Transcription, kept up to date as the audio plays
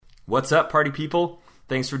What's up, party people?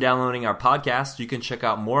 Thanks for downloading our podcast. You can check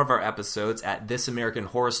out more of our episodes at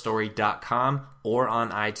thisamericanhorrorstory.com or on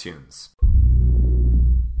iTunes.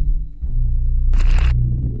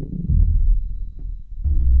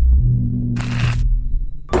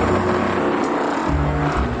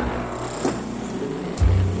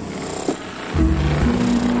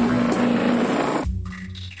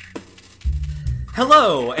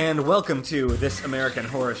 Hello, and welcome to This American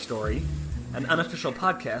Horror Story, an unofficial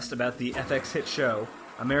podcast about the FX hit show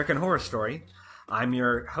American Horror Story. I'm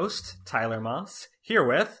your host, Tyler Moss, here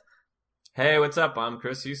with... Hey, what's up? I'm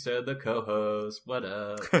Chris Husted, the co-host. What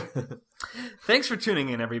up? Thanks for tuning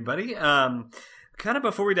in, everybody. Kind of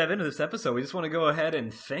before we dive into this episode, we just want to go ahead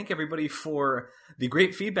and thank everybody for the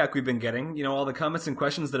great feedback we've been getting. You know, all the comments and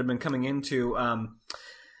questions that have been coming into...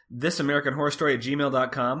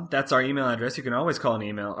 thisamericanhorrorstory@gmail.com. That's our email address. You can always call an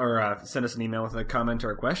email or send us an email with a comment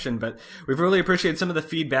or a question. But we've really appreciated some of the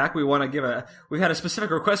feedback. We've had a specific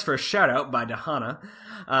request for a shout out by Dahana.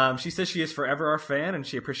 She says she is forever our fan and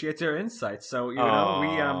she appreciates our insights. So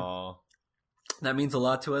that means a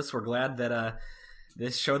lot to us. We're glad that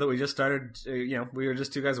this show that we just started, we were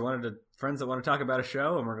just two guys friends that want to talk about a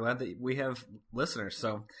show, and we're glad that we have listeners.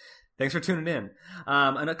 So. Thanks for tuning in.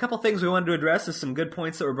 And a couple things we wanted to address is some good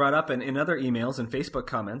points that were brought up in other emails and Facebook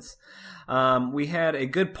comments. We had a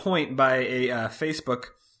good point by a Facebook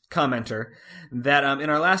commenter that in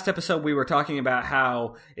our last episode we were talking about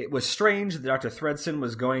how it was strange that Dr. Thredson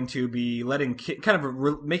was going to be letting Kit,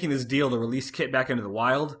 making this deal to release Kit back into the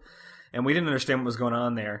wild. And we didn't understand what was going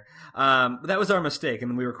on there. That was our mistake,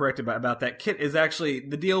 and we were corrected about that. Kit is actually,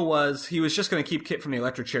 the deal was he was just going to keep Kit from the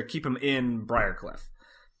electric chair, keep him in Briarcliff.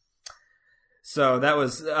 So that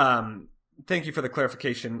was, thank you for the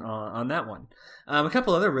clarification on that one. A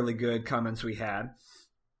couple other really good comments we had.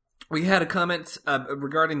 We had a comment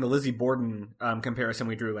regarding the Lizzie Borden comparison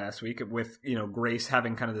we drew last week with, Grace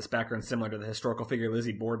having kind of this background similar to the historical figure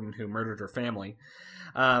Lizzie Borden who murdered her family.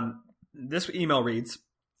 This email reads,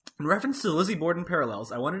 in reference to the Lizzie Borden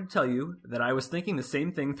parallels, I wanted to tell you that I was thinking the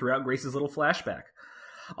same thing throughout Grace's little flashback.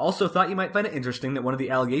 Also thought you might find it interesting that one of the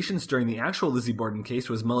allegations during the actual Lizzie Borden case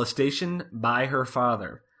was molestation by her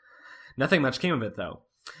father. Nothing much came of it, though.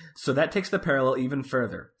 So that takes the parallel even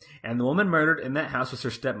further. And the woman murdered in that house was her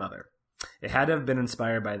stepmother. It had to have been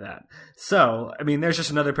inspired by that. So, there's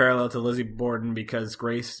just another parallel to Lizzie Borden because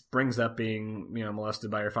Grace brings up being,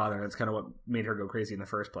 molested by her father, and that's kind of what made her go crazy in the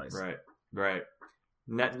first place. Right.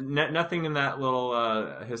 Nothing in that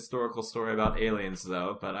little historical story about aliens,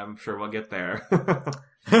 though, but I'm sure we'll get there.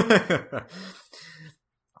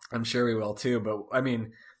 I'm sure we will, too. But,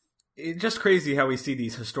 it's just crazy how we see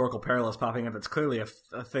these historical parallels popping up. It's clearly a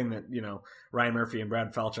thing that, Ryan Murphy and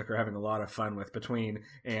Brad Falchuk are having a lot of fun with between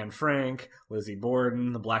Anne Frank, Lizzie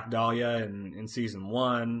Borden, the Black Dahlia in Season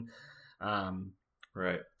 1.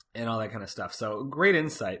 Right. And all that kind of stuff. So, great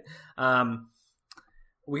insight.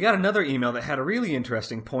 We got another email that had a really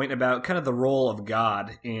interesting point about kind of the role of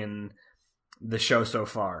God in the show so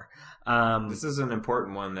far. This is an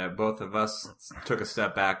important one that both of us took a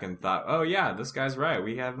step back and thought, oh yeah, this guy's right.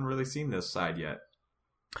 We haven't really seen this side yet.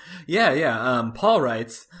 Yeah. Paul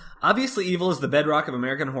writes, obviously evil is the bedrock of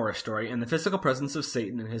American Horror Story, and the physical presence of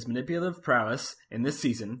Satan and his manipulative prowess in this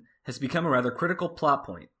season has become a rather critical plot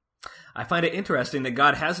point. I find it interesting that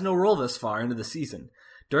God has no role thus far into the season.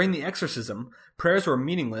 During the exorcism, prayers were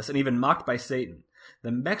meaningless and even mocked by Satan.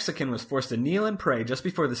 The Mexican was forced to kneel and pray just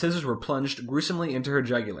before the scissors were plunged gruesomely into her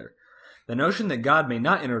jugular. The notion that God may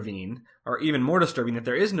not intervene, or even more disturbing that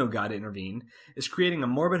there is no God to intervene, is creating a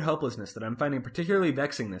morbid hopelessness that I'm finding particularly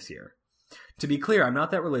vexing this year. To be clear, I'm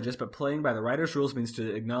not that religious, but playing by the writer's rules means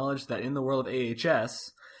to acknowledge that in the world of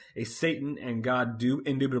AHS, a Satan and God do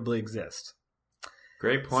indubitably exist.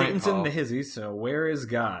 Great point, Satan's Paul. in the hizzy, so where is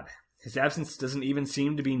God? His absence doesn't even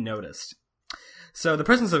seem to be noticed. So the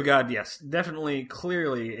presence of God, yes, definitely,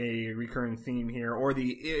 clearly a recurring theme here, or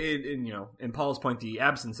in Paul's point, the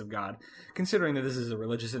absence of God. Considering that this is a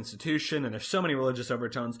religious institution and there's so many religious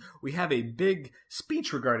overtones, we have a big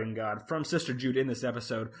speech regarding God from Sister Jude in this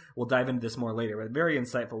episode. We'll dive into this more later, but very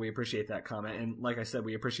insightful. We appreciate that comment, and like I said,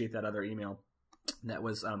 we appreciate that other email that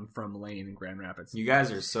was from Lane in Grand Rapids. You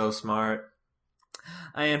guys are so smart.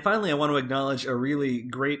 And finally, I want to acknowledge a really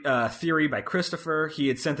great theory by Christopher. He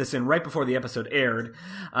had sent this in right before the episode aired.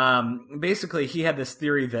 Basically, he had this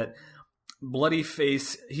theory that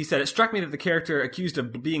Bloodyface, he said, it struck me that the character accused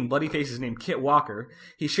of being Bloodyface is named Kit Walker.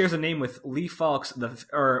 He shares a name with Lee Falks,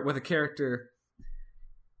 with a character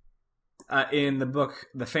in the book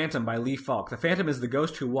The Phantom by Lee Falk. The Phantom is the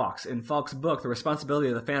ghost who walks. In Falk's book, the responsibility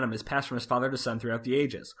of the Phantom is passed from his father to son throughout the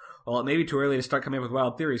ages. While it may be too early to start coming up with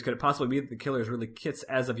wild theories, could it possibly be that the killer is really Kit's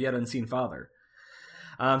as of yet unseen father?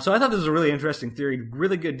 So I thought this was a really interesting theory,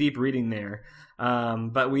 really good deep reading there.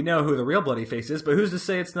 But we know who the real Bloody Face is, but who's to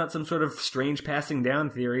say it's not some sort of strange passing down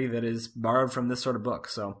theory that is borrowed from this sort of book?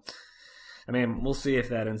 So, I mean, we'll see if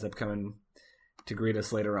that ends up coming to greet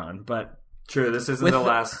us later on. But true, this isn't the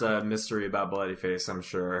last mystery about Bloody Face, I'm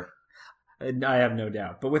sure. I have no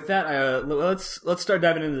doubt. But with that, let's start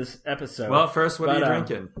diving into this episode. Well, first, what are you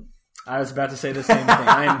drinking? I was about to say the same thing.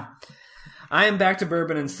 I am back to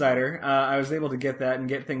bourbon and cider. I was able to get that and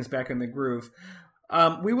get things back in the groove.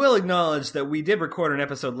 We will acknowledge that we did record an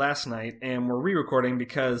episode last night, and we're re-recording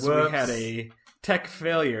because we had a tech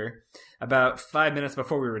failure about 5 minutes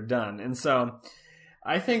before we were done. And so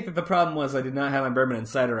I think that the problem was I did not have my bourbon and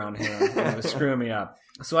cider on hand, and it was screwing me up.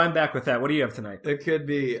 So I'm back with that. What do you have tonight? It could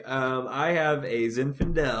be. I have a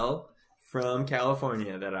Zinfandel from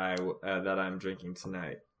California that I'm drinking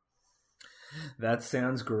tonight. That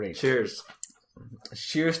sounds great. Cheers.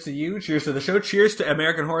 Cheers to you. Cheers to the show. Cheers to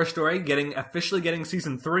American Horror Story officially getting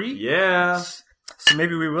season 3. Yeah. So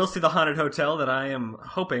maybe we will see the haunted hotel that I am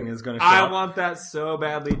hoping is going to show I up. want that so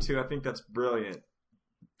badly too. I think that's brilliant.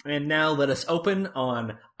 And now let us open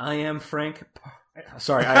on I Am Frank.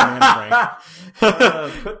 Sorry, I Am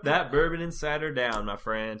Frank. Put that bourbon and cider down, my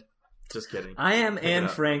friend. Just kidding. I Am Anne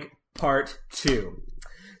Frank Part 2.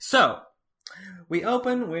 So, we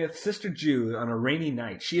open with Sister Jude on a rainy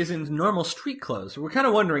night. She is in normal street clothes. We're kind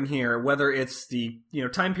of wondering here whether it's the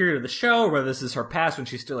time period of the show, or whether this is her past when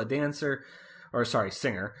she's still a dancer, or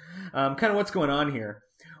singer. Kind of what's going on here.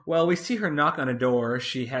 Well, we see her knock on a door.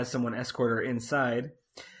 She has someone escort her inside.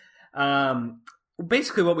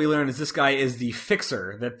 Basically, what we learn is this guy is the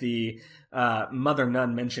fixer that the Mother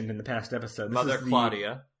Nun mentioned in the past episode. Mother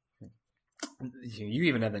Claudia. You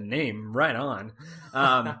even have the name right on.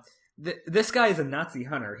 This guy is a Nazi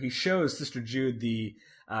hunter. He shows Sister Jude the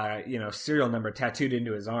serial number tattooed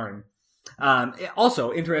into his arm.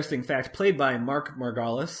 Also, interesting fact, played by Mark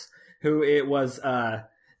Margolis, who it was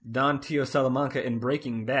Don Tio Salamanca in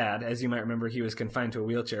Breaking Bad. As you might remember, he was confined to a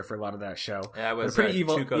wheelchair for a lot of that show. That was pretty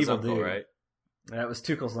evil uncle, dude, right? That was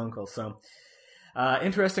Tuchel's uncle. So,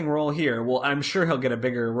 interesting role here. Well, I'm sure he'll get a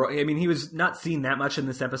bigger role. I mean, he was not seen that much in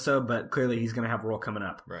this episode, but clearly he's going to have a role coming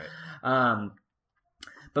up. Right.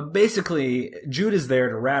 But basically, Jude is there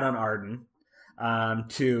to rat on Arden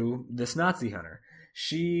to this Nazi hunter.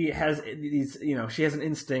 She has she has an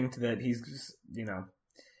instinct that he's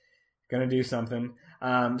going to do something.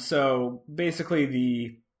 So basically,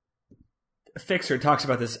 the fixer talks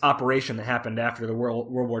about this operation that happened after the World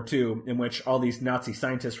War II, in which all these Nazi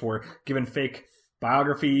scientists were given fake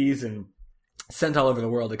biographies and sent all over the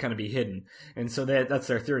world to kind of be hidden. And so that's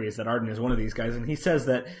their theory, is that Arden is one of these guys. And he says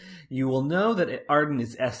that you will know that Arden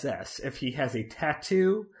is SS if he has a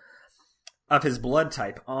tattoo of his blood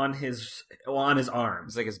type on his arm.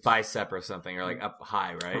 It's like his bicep or something, or like up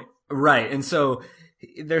high, right? Right. And so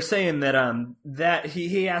they're saying that that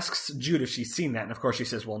he asks Jude if she's seen that, and of course she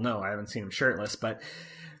says, well, no, I haven't seen him shirtless. But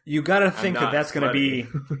you got to think that that's going to be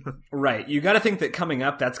right. You got to think that coming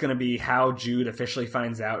up, that's going to be how Jude officially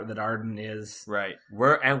finds out that Arden is right.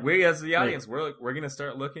 We as the audience, we're going to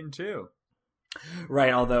start looking too.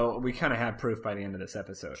 Right. Although we kind of have proof by the end of this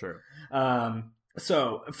episode. True.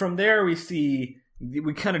 So from there we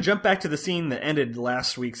kind of jump back to the scene that ended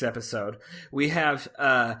last week's episode. We have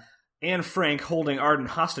Anne Frank holding Arden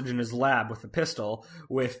hostage in his lab with a pistol,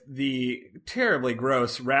 with the terribly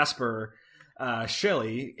gross Rasper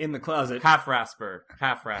Shelley in the closet. Half Rasper.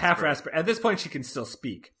 At this point, she can still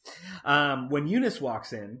speak. When Eunice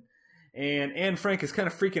walks in, and Anne Frank is kind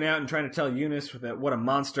of freaking out and trying to tell Eunice that what a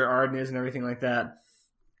monster Arden is and everything like that.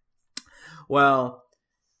 Well,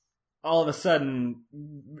 all of a sudden,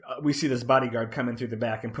 we see this bodyguard come in through the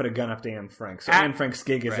back and put a gun up to Anne Frank. So Anne Frank's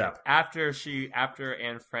gig is up. After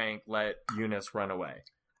Anne Frank let Eunice run away.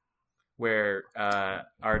 Where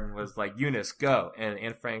Arden was like, Eunice, go. And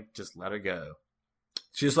Anne Frank just let her go.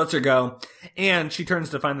 She just lets her go. And she turns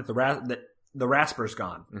to find that the Rasper's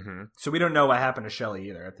gone. Mm-hmm. So we don't know what happened to Shelley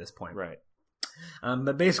either at this point. Right.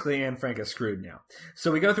 But basically, Anne Frank is screwed now.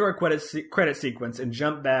 So we go through our credit sequence and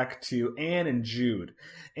jump back to Anne and Jude.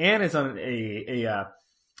 Anne is on a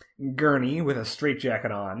gurney with a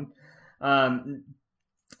straitjacket on. And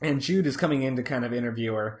Jude is coming in to kind of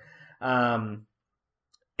interview her. Anne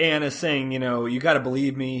is saying, you got to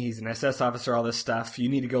believe me. He's an SS officer, all this stuff. You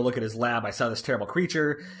need to go look at his lab. I saw this terrible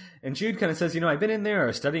creature. And Jude kind of says, I've been in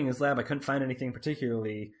there studying his lab. I couldn't find anything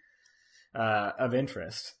particularly of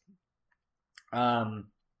interest. And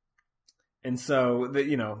so,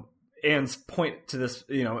 Anne's point to this,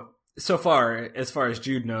 so far as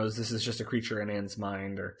Jude knows, this is just a creature in Anne's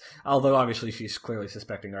mind, although obviously she's clearly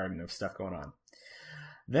suspecting Arden of stuff going on.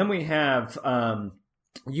 Then we have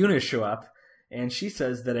Eunice show up, and she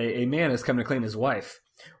says that a man has come to claim his wife.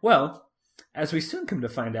 Well, as we soon come to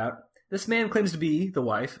find out, this man claims to be the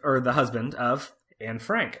wife, or the husband, of Anne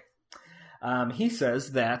Frank. He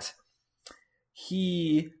says that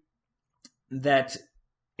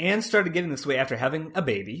Anne started getting this way after having a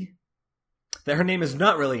baby, that her name is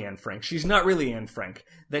not really Anne Frank, she's not really Anne Frank,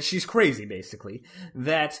 that she's crazy, basically,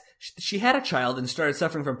 that she had a child and started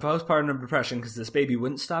suffering from postpartum depression because this baby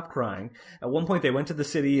wouldn't stop crying. At one point, they went to the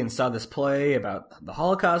city and saw this play about the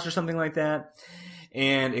Holocaust or something like that,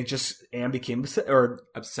 and Anne became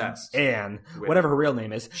obsessed. Anne, whatever her real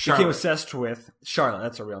name is, Charlotte. became obsessed with Charlotte.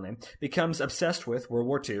 That's her real name. Becomes obsessed with World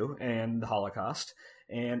War II and the Holocaust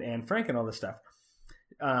and Anne Frank and all this stuff.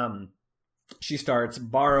 She starts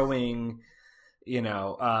borrowing,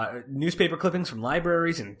 newspaper clippings from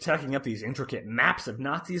libraries and tacking up these intricate maps of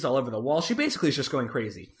Nazis all over the wall. She basically is just going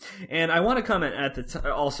crazy. And I want to comment at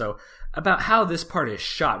also about how this part is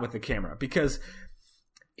shot with the camera, because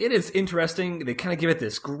it is interesting. They kind of give it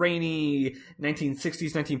this grainy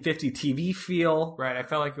 1960s, 1950 TV feel. Right. I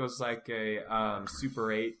felt like it was like a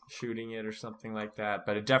Super 8 shooting it or something like that.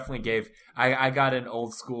 But it definitely gave... I got an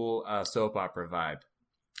old school soap opera vibe.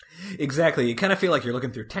 Exactly. You kind of feel like you're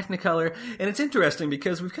looking through Technicolor. And it's interesting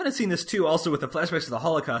because we've kind of seen this too also with the flashbacks of the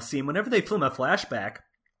Holocaust scene. Whenever they film a flashback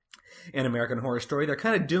in American Horror Story, they're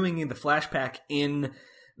kind of doing the flashback in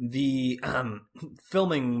the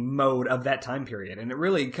filming mode of that time period, and it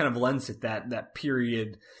really kind of lends it that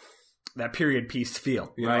period piece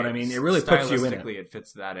feel. You know what I mean? It really puts you in it. Stylistically, it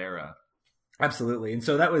fits that era. Absolutely, and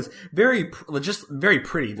so that was very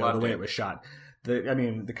pretty though, Loved the way it. it was shot.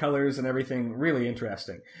 The colors and everything, really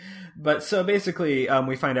interesting. But so basically,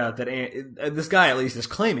 we find out that this guy at least is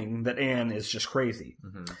claiming that Anne is just crazy.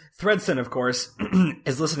 Mm-hmm. Thredson, of course,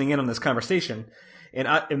 is listening in on this conversation and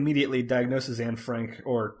immediately diagnoses Anne Frank,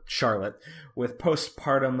 or Charlotte, with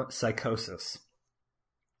postpartum psychosis.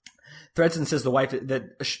 Thredson says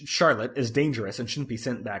that Charlotte is dangerous and shouldn't be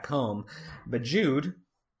sent back home, but Jude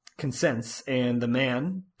consents, and the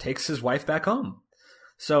man takes his wife back home.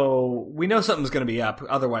 So we know something's going to be up.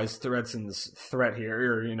 Otherwise, Thredson's threat here,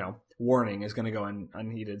 or warning, is going to go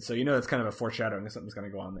unheeded. So that's kind of a foreshadowing of something's going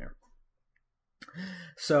to go on there.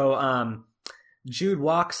 So Jude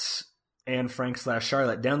walks Anne Frank /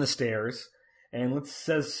 Charlotte down the stairs, and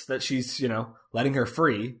says that she's letting her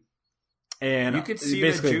free. And you could see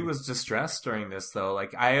that Jude was distressed during this, though.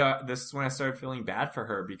 Like this is when I started feeling bad for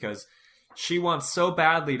her, because she wants so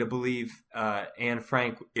badly to believe Anne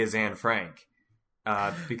Frank is Anne Frank.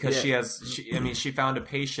 Because she found a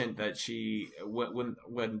patient that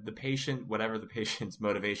when the patient, whatever the patient's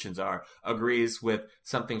motivations are, agrees with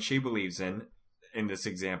something she believes in this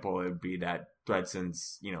example, it would be that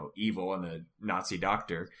Thredson's, evil and a Nazi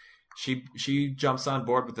doctor. She jumps on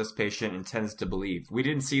board with this patient and tends to believe. We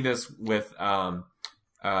didn't see this with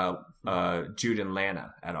Jude and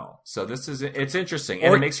Lana at all. So it's interesting,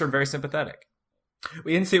 and it makes her very sympathetic.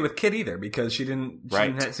 We didn't see it with Kit either, because she didn't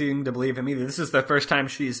seem to believe him either. This is the first time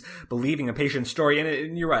she's believing a patient's story,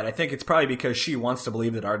 and you're right. I think it's probably because she wants to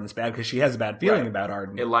believe that Arden's bad, because she has a bad feeling about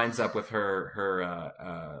Arden. It lines up with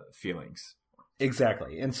her feelings.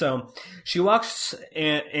 Exactly. And so she walks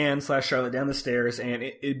Anne / Charlotte down the stairs, and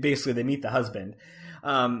basically they meet the husband.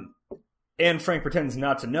 Anne Frank pretends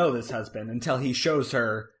not to know this husband until he shows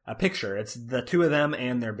her a picture. It's the two of them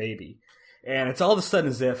and their baby. And it's all of a sudden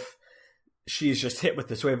as if she's just hit with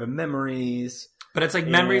this wave of memories. But it's like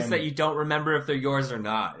memories that you don't remember if they're yours or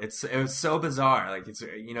not. It was so bizarre. Like, it's,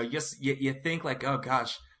 you think like, oh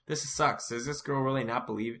gosh, this sucks. Does this girl really not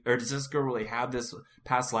believe, or does this girl really have this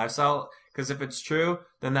past lifestyle? Because if it's true,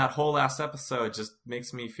 then that whole last episode just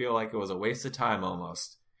makes me feel like it was a waste of time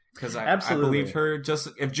almost. Because I believed her. Just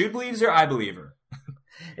if Jude believes her, I believe her.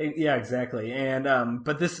 Yeah, exactly. And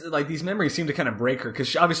but these memories seem to kind of break her,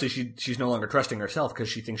 because obviously she's no longer trusting herself because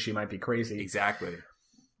she thinks she might be crazy. Exactly.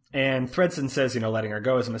 And Thredson says, letting her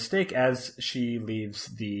go is a mistake as she leaves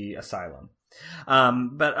the asylum.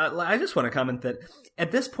 But I just want to comment that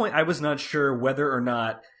at this point, I was not sure whether or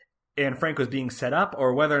not Anne Frank was being set up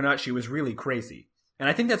or whether or not she was really crazy. And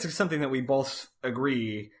I think that's something that we both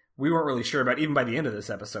agree we weren't really sure about, even by the end of this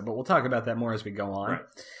episode, but we'll talk about that more as we go on. Right.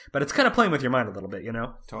 But it's kind of playing with your mind a little bit,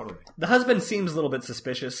 Totally. The husband seems a little bit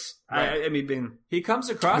suspicious. Right. I mean, he comes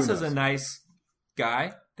across as a nice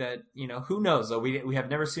guy that, who knows, though. We have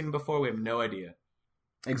never seen him before. We have no idea.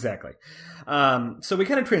 Exactly. So we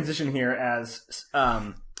kind of transition here as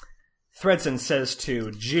Thredson says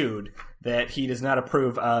to Jude that he does not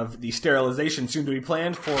approve of the sterilization soon to be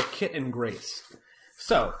planned for Kit and Grace.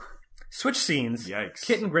 So, switch scenes. Yikes.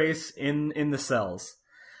 Kit and Grace in the cells.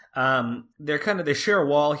 They share a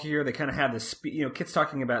wall here. They kind of have this, Kit's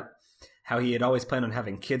talking about how he had always planned on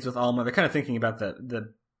having kids with Alma. They're kind of thinking about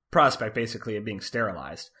the prospect, basically, of being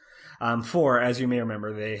sterilized. For, as you may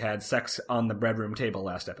remember, they had sex on the bedroom table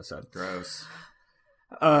last episode. Gross.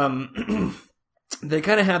 They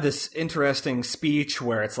kind of have this interesting speech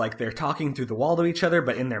where it's like they're talking through the wall to each other,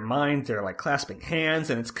 but in their mind they're like clasping hands,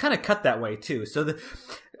 and it's kind of cut that way too. So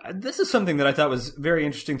this is something that I thought was very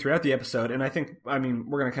interesting throughout the episode, and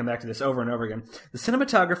we're going to come back to this over and over again. The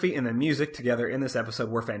cinematography and the music together in this episode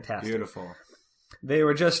were fantastic. Beautiful. They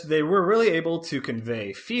were really able to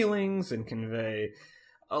convey feelings and convey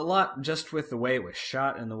a lot just with the way it was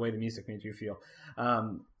shot and the way the music made you feel.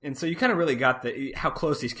 And so you kind of really got how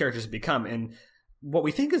close these characters have become in what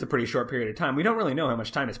we think is a pretty short period of time. We don't really know how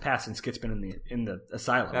much time has passed since Kit's been in the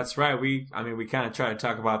asylum. That's right. We kind of tried to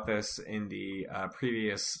talk about this in the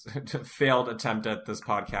previous failed attempt at this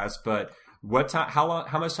podcast, but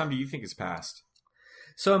how much time do you think has passed?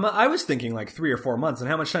 So I was thinking like 3 or 4 months, and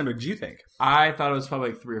how much time did you think? I thought it was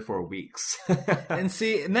probably like 3 or 4 weeks. And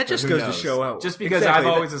that just goes to show how... Just because I've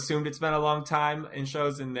always assumed it's been a long time in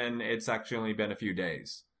shows, and then it's actually only been a few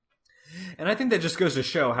days. And I think that just goes to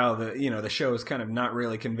show how the show is kind of not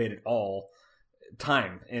really conveyed at all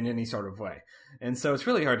time in any sort of way. And so it's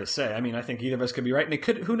really hard to say. I mean, I think either of us could be right, and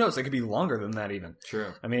who knows, it could be longer than that even.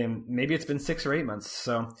 True. I mean, maybe it's been 6 or 8 months,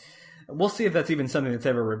 so... We'll see if that's even something that's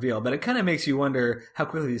ever revealed, but it kind of makes you wonder how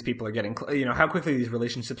quickly these people are getting, how quickly these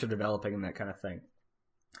relationships are developing and that kind of thing.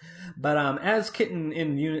 But as Kit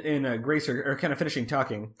and Grace are kind of finishing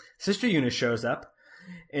talking, Sister Eunice shows up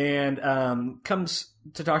and comes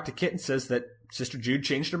to talk to Kit and says that Sister Jude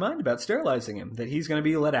changed her mind about sterilizing him, that he's going to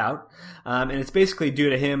be let out, and it's basically due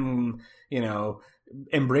to him,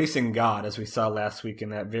 embracing God, as we saw last week in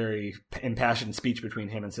that very impassioned speech between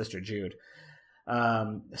him and Sister Jude.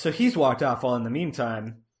 So he's walked off. While in the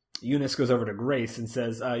meantime, Eunice goes over to Grace and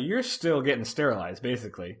says, "You're still getting sterilized,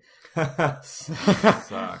 basically."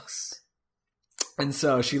 Sucks. And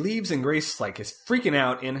so she leaves, and Grace is freaking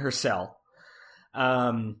out in her cell.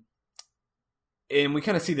 And we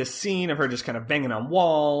kind of see this scene of her just kind of banging on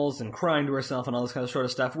walls and crying to herself and all this kind of sort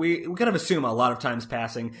of stuff. We kind of assume a lot of time's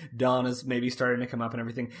passing. Dawn is maybe starting to come up and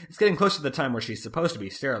everything. It's getting close to the time where she's supposed to be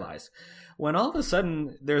sterilized. When all of a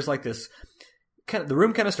sudden there's this. The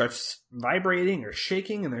room kind of starts vibrating or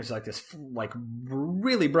shaking, and there's this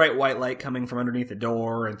really bright white light coming from underneath the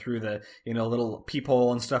door and through the little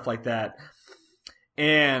peephole and stuff like that.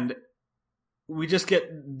 And we just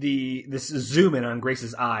get this zoom in on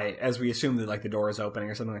Grace's eye as we assume that the door is opening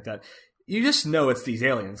or something like that. You just know it's these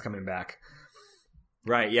aliens coming back.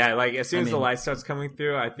 Right, yeah, as soon as the light starts coming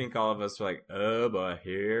through, I think all of us are like, oh boy,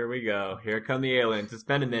 here we go. Here come the aliens. It's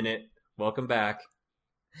been a minute. Welcome back.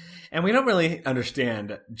 And we don't really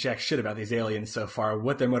understand jack shit about these aliens so far,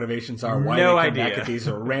 what their motivations are, why they come back at these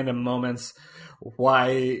random moments,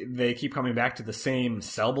 why they keep coming back to the same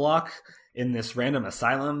cell block in this random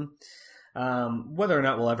asylum. Whether or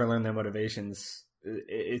not we'll ever learn their motivations,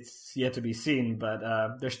 it's yet to be seen, but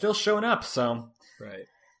they're still showing up, so right.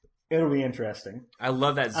 It'll be interesting. I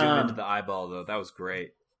love that zoom into the eyeball, though. That was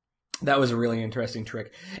great. That was a really interesting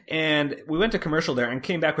trick. And we went to commercial there and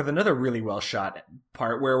came back with another really well-shot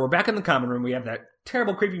part where we're back in the common room. We have that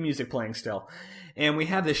terrible, creepy music playing still. And we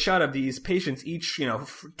have this shot of these patients each,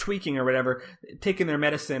 tweaking or whatever, taking their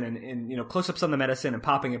medicine and close-ups on the medicine and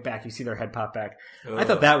popping it back. You see their head pop back. Ugh. I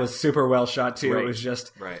thought that was super well-shot, too. Great. It was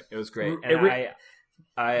just... Right. It was great. And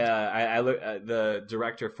I look. The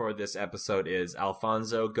director for this episode is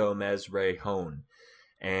Alfonso Gomez Rejon.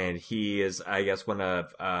 And he is, I guess, one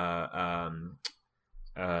of Ryan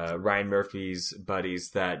Murphy's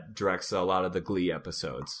buddies that directs a lot of the Glee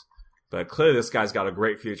episodes. But clearly this guy's got a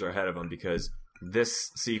great future ahead of him, because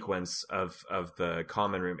this sequence of the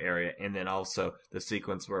common room area, and then also the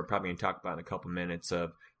sequence we're probably going to talk about in a couple minutes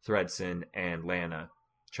of Thredson and Lana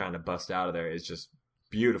trying to bust out of there, is just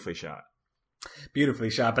beautifully shot.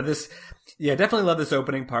 Beautifully shot. But definitely love this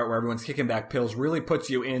opening part where everyone's kicking back pills. Really puts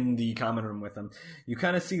you in the common room with them. You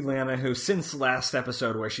kind of see Lana, who since last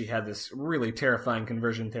episode where she had this really terrifying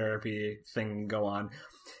conversion therapy thing go on,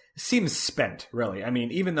 seems spent, really. I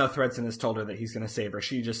mean, even though Thredson has told her that he's going to save her,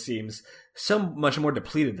 she just seems so much more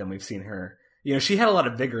depleted than we've seen her. She had a lot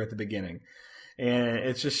of vigor at the beginning. And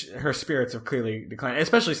it's just her spirits have clearly declined,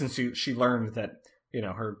 especially since she learned that,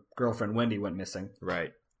 her girlfriend Wendy went missing.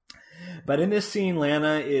 Right. But in this scene,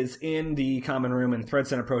 Lana is in the common room, and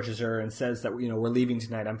Thredson approaches her and says that, we're leaving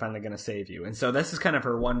tonight. I'm finally going to save you. And so this is kind of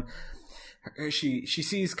her one she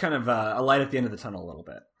sees kind of a light at the end of the tunnel a little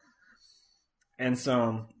bit, and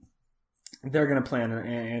so they're going to plan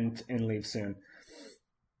and leave soon.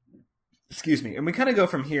 Excuse me. And we kind of go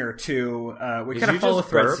from here to we kind of follow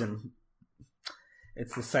Thredson.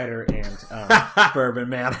 It's the cider and bourbon,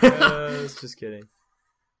 man. I was just kidding.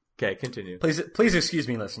 Okay, continue. Please excuse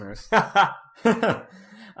me, listeners. I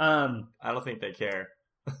don't think they care.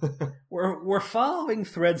 we're following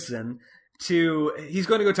Thredson to. He's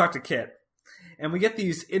going to go talk to Kit, and we get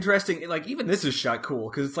these interesting. Like even this is shot cool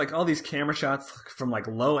because it's like all these camera shots from like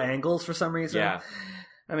low angles for some reason. Yeah,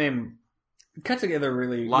 I mean, cut together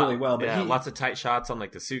really well. But yeah, lots of tight shots on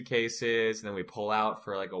like the suitcases, and then we pull out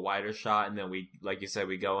for like a wider shot, and then we, like you said,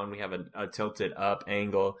 we go and we have a tilted up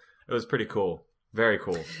angle. It was pretty cool. Very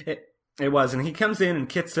cool. It was, and he comes in, and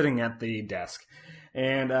Kit's sitting at the desk,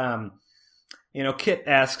 and Kit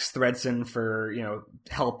asks Thredson for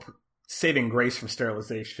help saving Grace from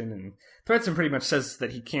sterilization, and Thredson pretty much says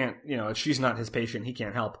that he can't. If she's not his patient, he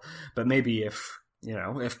can't help. But maybe if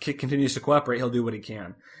Kit continues to cooperate, he'll do what he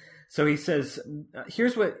can. So he says,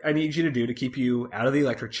 here's what I need you to do to keep you out of the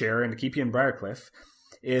electric chair and to keep you in Briarcliff,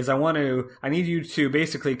 is I need you to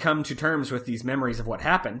basically come to terms with these memories of what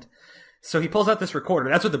happened. So he pulls out this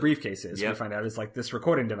recorder. That's what the briefcase is. Yep. We find out is like this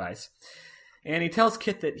recording device. And he tells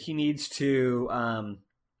Kit that he needs to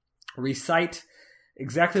recite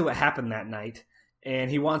exactly what happened that night.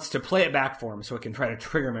 And he wants to play it back for him so it can try to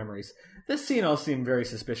trigger memories. This scene all seemed very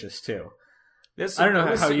suspicious too. I don't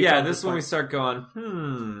know how you. Yeah, this is when we start going.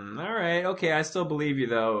 All right, okay. I still believe you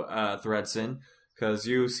though, Thredson, because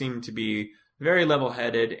you seem to be very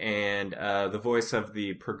level-headed, and the voice of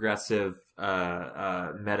the progressive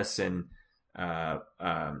medicine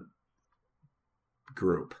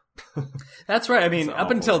group. That's right. I mean,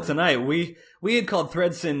 up until tonight, we had called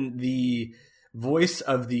Thredson the voice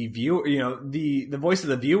of the viewer. The voice of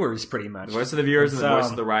the viewers, pretty much. The voice of the viewers and the voice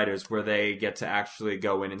of the writers, where they get to actually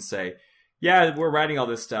go in and say, yeah, we're writing all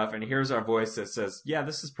this stuff, and here's our voice that says, yeah,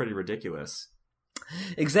 this is pretty ridiculous.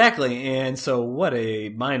 Exactly, and so what a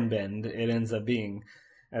mind bend it ends up being,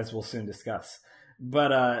 as we'll soon discuss.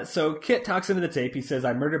 But so Kit talks into the tape. He says,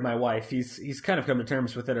 I murdered my wife. He's kind of come to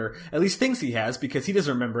terms with it, or at least thinks he has, because he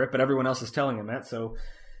doesn't remember it, but everyone else is telling him that, so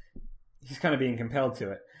he's kind of being compelled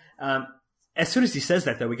to it. As soon as he says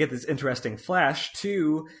that, though, we get this interesting flash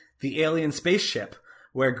to the alien spaceship,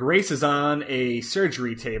 where Grace is on a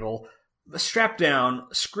surgery table, strapped down,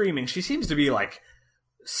 screaming. She seems to be like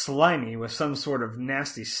slimy with some sort of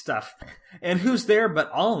nasty stuff. And who's there but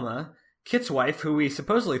Alma, Kit's wife, who we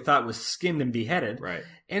supposedly thought was skinned and beheaded. Right.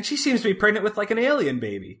 And she seems to be pregnant with like an alien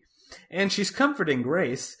baby. And she's comforting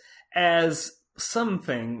Grace as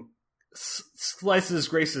something slices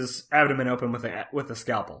Grace's abdomen open with a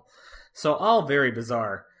scalpel. So all very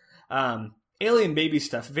bizarre. Alien baby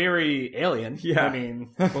stuff, very alien. Yeah, I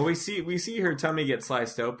mean, well, we see her tummy get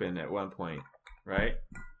sliced open at one point, right?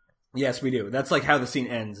 Yes, we do. That's like how the scene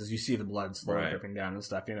ends, as you see the blood slowly dripping down and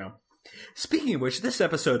stuff. Speaking of which, this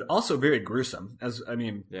episode also very gruesome.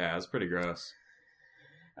 Yeah, it was pretty gross.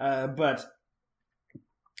 But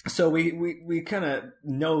so we kind of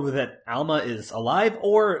know that Alma is alive,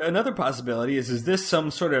 or another possibility is this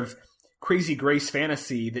some sort of crazy Grace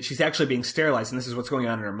fantasy that she's actually being sterilized, and this is what's going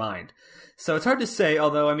on in her mind. So it's hard to say,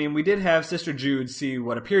 although, we did have Sister Jude see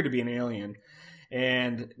what appeared to be an alien,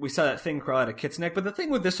 and we saw that thing crawl out of Kit's neck, but the thing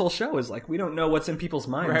with this whole show is, we don't know what's in people's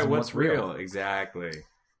minds and what's real. Exactly.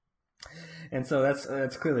 And so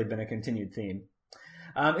that's clearly been a continued theme.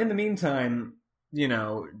 In the meantime,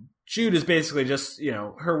 Jude is basically just,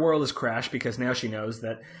 her world has crashed because now she knows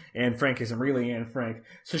that Anne Frank isn't really Anne Frank.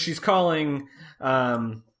 So she's calling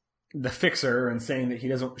the fixer and saying that she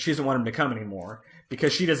doesn't want him to come anymore,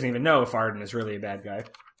 because she doesn't even know if Arden is really a bad guy.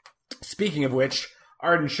 Speaking of which,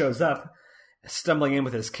 Arden shows up, stumbling in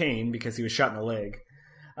with his cane because he was shot in the leg,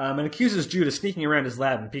 and accuses Jude of sneaking around his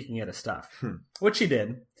lab and peeking at his stuff, which he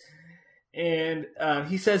did. And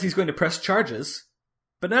he says he's going to press charges,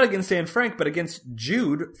 but not against Anne Frank, but against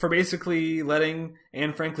Jude for basically letting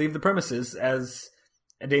Anne Frank leave the premises as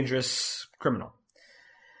a dangerous criminal.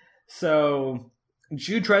 So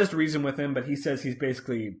Jude tries to reason with him, but he says he's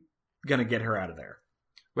basically going to get her out of there.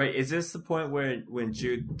 Wait, is this the point when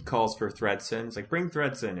Jude calls for Thredson? It's like, bring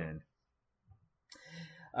Thredson in.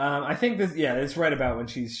 I think this, it's right about when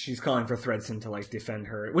she's calling for Thredson to defend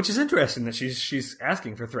her, which is interesting that she's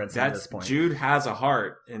asking for Thredson at this point. Jude has a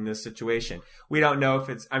heart in this situation. We don't know if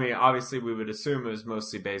it's. Obviously, we would assume it was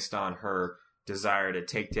mostly based on her desire to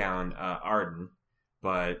take down Arden,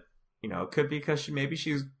 but it could be because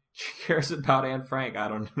she cares about Anne Frank. I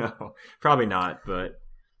don't know. Probably not, but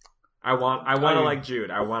I want to like Jude.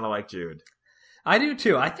 I want to like Jude. I do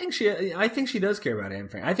too. I think she does care about Anne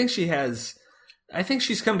Frank. I think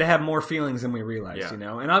she's come to have more feelings than we realize, you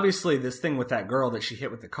know. And obviously, this thing with that girl that she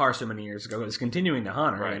hit with the car so many years ago is continuing to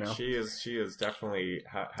haunt her. Right. You know? She is definitely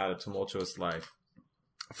had a tumultuous life.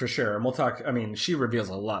 For sure. And we'll talk. I mean, she reveals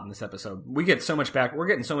a lot in this episode. We're getting so much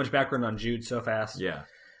background on Jude so fast. Yeah.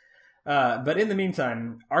 But in the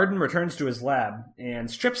meantime, Arden returns to his lab and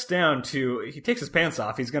strips down he takes his pants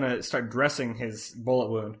off. He's going to start dressing his bullet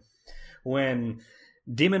wound when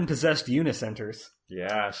demon-possessed Eunice enters.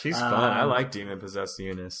 Yeah, she's fun. I like demon-possessed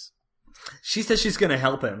Eunice. She says she's going to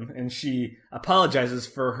help him, and she apologizes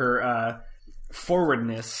for her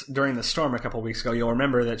forwardness during the storm a couple weeks ago. You'll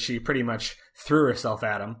remember that she pretty much threw herself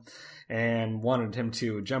at him and wanted him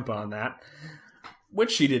to jump on that,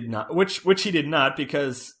 which he did not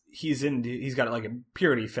because he's got like a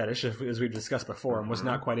purity fetish, as we've discussed before, and was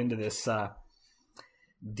not quite into this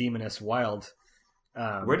demoness wild.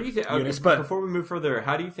 Where do you think? Eunice, but before we move further,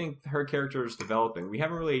 how do you think her character is developing? We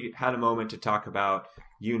haven't really had a moment to talk about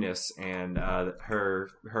Eunice and her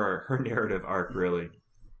narrative arc, really.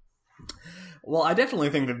 Well, I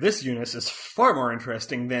definitely think that this Eunice is far more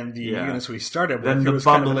interesting than the Eunice we started with. Than the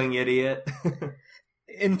bumbling idiot.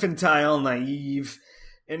 Infantile, naive.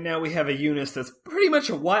 And now we have a Eunice that's pretty much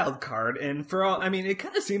a wild card. And for all, I mean, it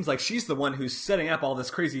kind of seems like she's the one who's setting up all this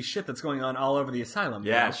crazy shit that's going on all over the asylum.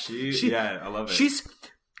 Yeah, yeah, I love it.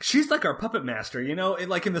 She's like our puppet master, you know,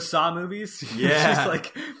 like in the Saw movies. Yeah. She's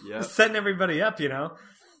like setting everybody up, you know.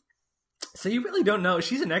 So you really don't know.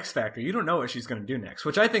 She's an X Factor. You don't know what she's going to do next,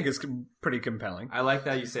 which I think is pretty compelling. I like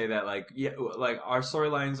that you say that. Like, yeah, like our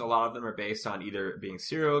storylines, a lot of them are based on either being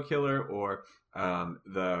serial killer or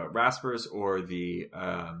the Raspers or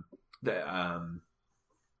God,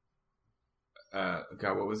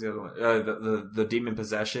 what was the other one? The demon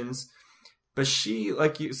possessions. But she,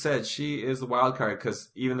 like you said, she is the wild card because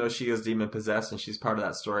even though she is demon possessed and she's part of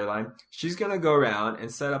that storyline, she's gonna go around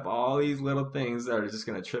and set up all these little things that are just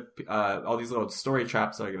gonna trip, all these little story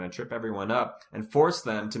traps that are gonna trip everyone up and force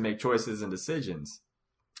them to make choices and decisions.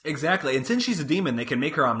 Exactly, and since she's a demon, they can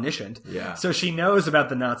make her omniscient. Yeah. So she knows about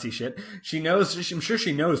the Nazi shit. She knows. I'm sure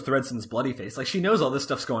she knows Thredson's bloody face. Like she knows all this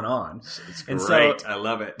stuff's going on. It's great. So, I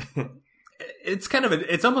love it. It's kind of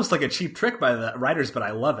it's almost like a cheap trick by the writers, but I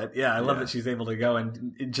love it. Yeah, I love that she's able to go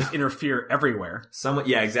and just interfere everywhere.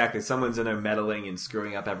 Yeah, exactly. Someone's in there meddling and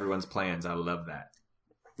screwing up everyone's plans. I love that.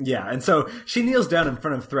 Yeah, and so she kneels down in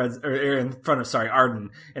front of Arden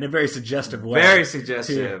in a very suggestive way. Very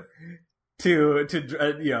suggestive. To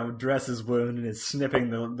dress his wound and is snipping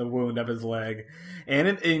the wound up his leg,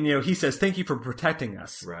 and he says thank you for protecting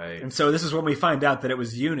us. Right. And so this is when we find out that it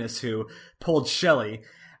was Eunice who pulled Shelley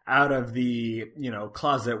out of the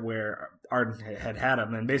closet where Arden had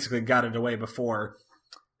him and basically got it away before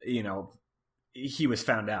he was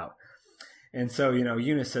found out. And so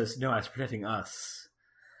Eunice says no, I was protecting us.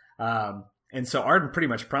 And so Arden pretty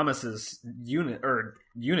much promises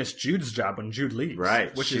Eunice Jude's job when Jude leaves.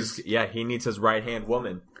 Right. He needs his right-hand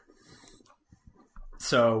woman.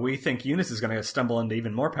 So we think Eunice is going to stumble into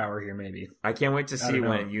even more power here, maybe. I can't wait to see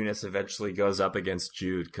when Eunice eventually goes up against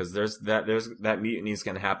Jude, because there's that mutiny is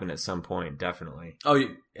going to happen at some point, definitely. Oh,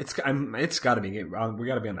 it's got to be. We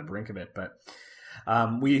got to be on the brink of it, but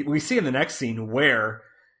we see in the next scene where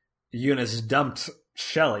Eunice dumped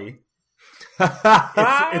Shelley.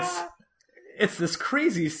 It's this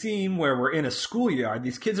crazy scene where we're in a schoolyard.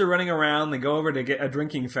 These kids are running around. They go over to get a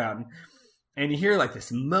drinking fountain. And you hear like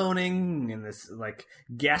this moaning and this like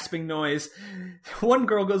gasping noise. One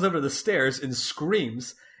girl goes over the stairs and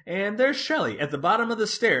screams. And there's Shelley at the bottom of the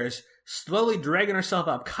stairs, slowly dragging herself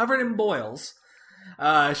up, covered in boils.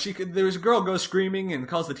 There's a girl goes screaming and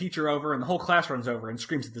calls the teacher over, and the whole class runs over and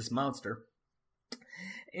screams at this monster.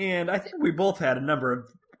 And I think we both had a number of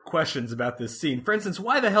questions about this scene. For instance,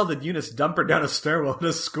 why the hell did Eunice dump her down a stairwell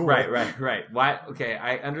to school? Right. Why? Okay,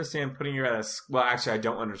 I understand putting her at well, actually, I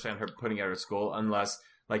don't understand her putting her at a school unless,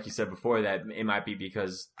 like you said before, that it might be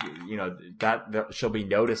because that she'll be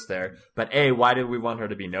noticed there. But why did we want her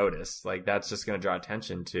to be noticed? Like that's just going to draw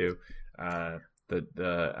attention to the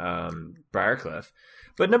Briarcliff.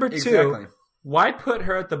 But number two, exactly. Why put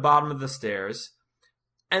her at the bottom of the stairs?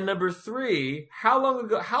 And number three, how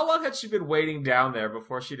long had she been waiting down there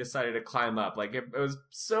before she decided to climb up? Like, it was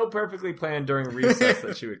so perfectly planned during recess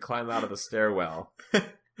that she would climb out of the stairwell.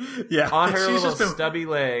 Yeah. On her little stubby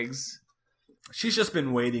legs. She's just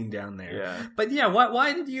been waiting down there. Yeah. But yeah,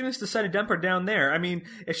 why did Eunice decide to dump her down there? I mean,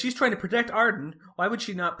 if she's trying to protect Arden, why would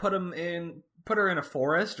she not put her in a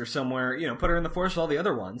forest or somewhere, put her in the forest with all the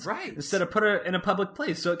other ones. Right. Instead of put her in a public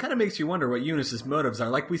place. So it kind of makes you wonder what Eunice's motives are.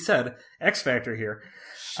 Like we said, X Factor here.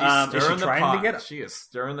 Is she trying to get? She is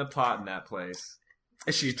stirring the pot in that place.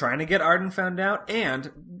 Is she trying to get Arden found out?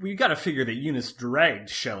 And we got to figure that Eunice dragged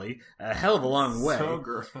Shelley a hell of a long way. So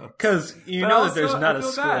gross. Because you know that there's not a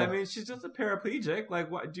school. Bad. I mean, she's just a paraplegic. Like,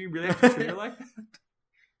 what? Do you really have to treat her like that?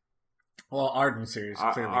 Well, Arden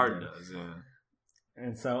seriously. Arden does, yeah.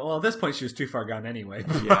 And so, well, at this point, she was too far gone anyway.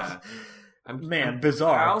 Yeah.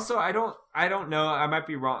 Bizarre. I don't know. I might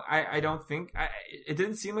be wrong. I don't think it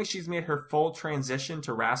didn't seem like she's made her full transition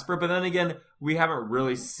to Rasper. But then again, we haven't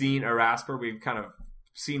really seen a Rasper. We've kind of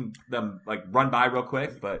seen them like run by real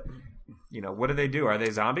quick. But you know, what do they do? Are they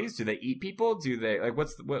zombies? Do they eat people? Do they like what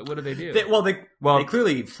do they do? They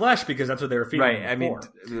clearly eat flesh because that's what they were feeding. Right. I mean,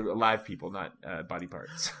 alive people, not body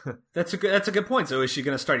parts. That's a good point. So is she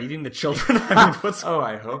going to start eating the children? I mean,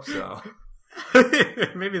 I hope so.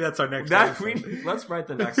 Maybe that's our next episode. Let's write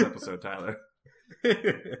the next episode, Tyler.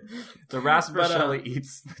 The Rasper Shelley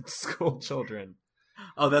eats school children.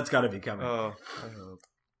 Oh, that's got to be coming. Oh, I hope.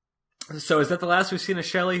 So is that the last we've seen of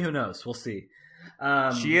Shelley? Who knows? We'll see.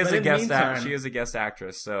 She is a guest. She is a guest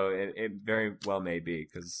actress, so it very well may be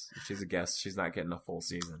because she's a guest. She's not getting a full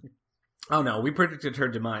season. Oh no, we predicted her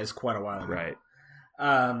demise quite a while ago. Right.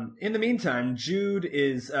 In the meantime, Jude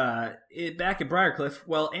is back at Briarcliff.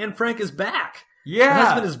 Well, Anne Frank is back. Yeah. Her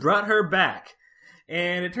husband has brought her back.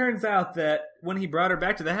 And it turns out that when he brought her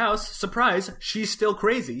back to the house, surprise, she's still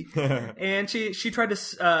crazy. And she tried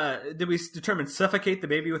to, did we determine suffocate the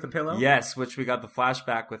baby with a pillow? Yes, which we got the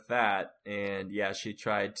flashback with that. And yeah, she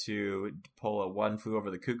tried to pull a One Flew Over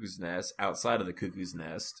the Cuckoo's Nest outside of the cuckoo's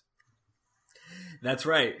nest. That's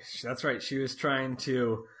right. She was trying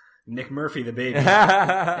to Nick Murphy the baby.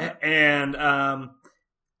 And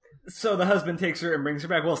so the husband takes her and brings her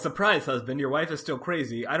back. Well, surprise, husband, your wife is still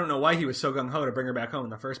crazy. I don't know why he was so gung-ho to bring her back home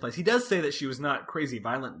in the first place. He does say that she was not crazy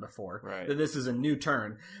violent before, right. That this is a new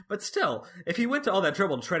turn. But still, if he went to all that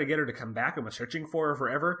trouble to try to get her to come back and was searching for her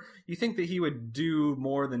forever, you think that he would do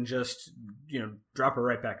more than just, drop her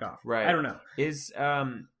right back off. Right. I don't know.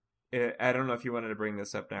 I don't know if you wanted to bring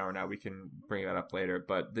this up now or not. We can bring that up later.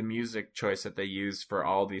 But the music choice that they use for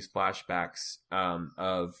all these flashbacks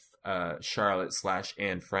of Charlotte /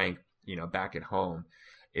 Anne Frank, back at home,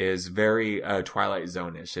 is very Twilight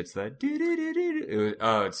Zone-ish. It's the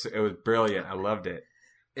it was brilliant. I loved it.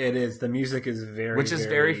 It is. The music is very, which is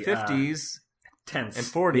very 50s, tense, and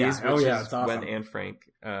 40s. Yeah. Which is it's awesome. when Anne Frank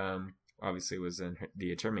obviously was in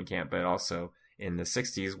the internment camp, but also in the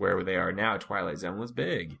 60s where they are now. Twilight Zone was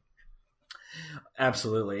big.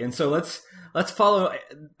 Absolutely. And so let's follow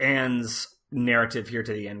Anne's narrative here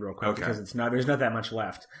to the end real quick, because there's not that much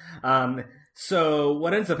left. So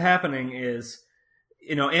what ends up happening is,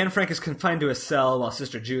 Anne Frank is confined to a cell while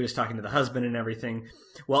Sister Jude is talking to the husband and everything.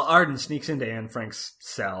 Well, Arden sneaks into Anne Frank's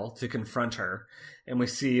cell to confront her, and we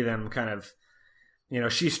see them kind of,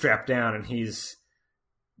 she's strapped down and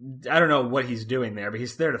I don't know what he's doing there, but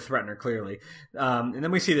he's there to threaten her, clearly. And then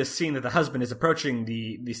we see this scene that the husband is approaching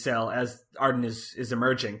the cell as Arden is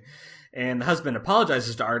emerging. And the husband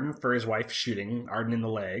apologizes to Arden for his wife shooting Arden in the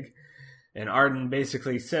leg. And Arden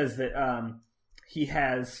basically says that he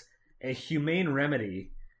has a humane remedy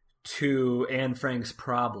to Anne Frank's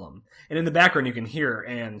problem. And in the background you can hear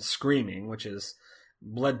Anne screaming, which is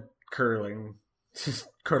blood-curdling,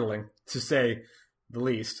 to say the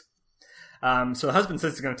least. So the husband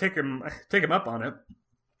says he's going to take him up on it.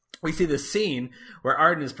 We see this scene where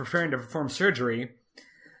Arden is preparing to perform surgery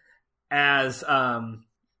as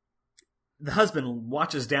the husband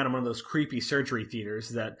watches down in one of those creepy surgery theaters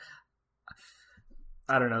that,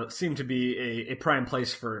 I don't know, seem to be a prime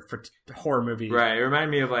place for horror movie. Right. It reminded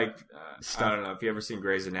me of I don't know if you ever seen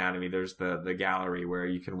Grey's Anatomy. There's the gallery where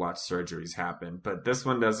you can watch surgeries happen, but this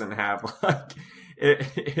one doesn't have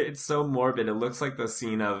it's so morbid. It looks like the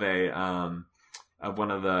scene of of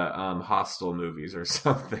one of the Hostel movies or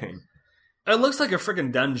something. It looks like a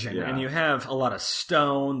freaking dungeon, and you have a lot of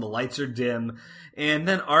stone. The lights are dim, and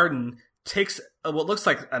then Arden takes what looks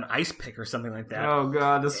like an ice pick or something like that. Oh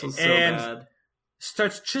god, this was so bad.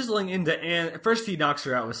 Starts chiseling into Anne. First, he knocks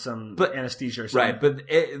her out with some anesthesia or something. Right,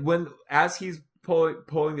 but as he's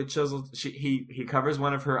pulling the chisel, he covers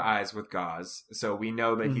one of her eyes with gauze, so we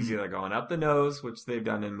know that he's either going up the nose, which they've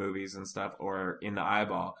done in movies and stuff, or in the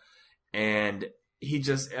eyeball. And he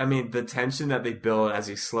the tension that they build as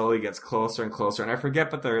he slowly gets closer and closer. And I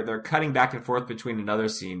forget, but they're cutting back and forth between another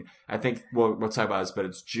scene. I think we'll talk about this, but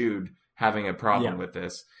it's Jude having a problem with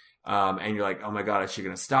this. And you're like, oh my god, is she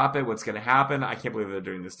going to stop it? What's going to happen? I can't believe they're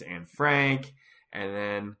doing this to Anne Frank. And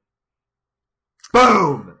then,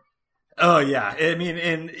 boom! Oh yeah,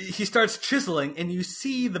 and he starts chiseling, and you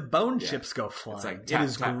see the bone chips go flying. It's like it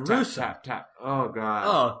is gruesome. Tap. Oh god.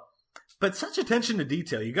 Oh, But such attention to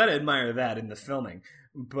detail. You got to admire that in the filming.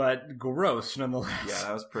 But gross, nonetheless. Yeah,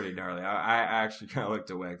 that was pretty gnarly. I actually kind of looked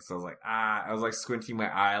away because I was like, I was like squinting my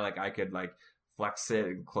eye, like I could like flex it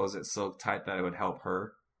and close it so tight that it would help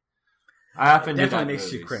her. I often do that. Definitely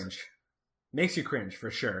makes you cringe. Makes you cringe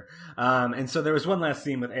for sure. And so there was one last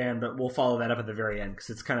scene with Anne, but we'll follow that up at the very end because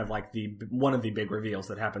it's kind of like one of the big reveals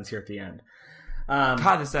that happens here at the end.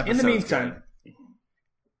 God, this episode.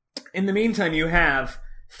 In the meantime, you have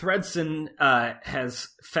Thredson has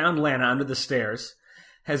found Lana under the stairs.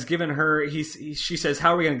 Has given her. She says,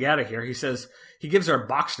 "How are we going to get out of here?" He says he gives her a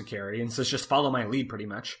box to carry and says, "Just follow my lead," pretty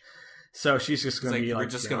much. So she's just going to be like, we're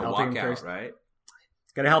just going to walk out, right?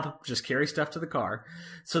 Got to help just carry stuff to the car.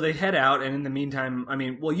 So they head out, and in the meantime,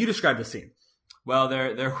 you describe the scene. Well,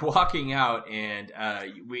 they're walking out, and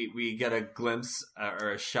we get a glimpse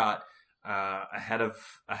or a shot ahead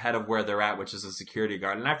of where they're at, which is a security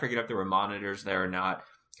guard. And I forget if there were monitors there or not,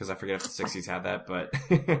 because I forget if the 60s had that. But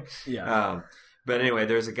yeah. But anyway,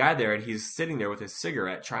 there's a guy there, and he's sitting there with his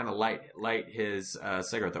cigarette, trying to light his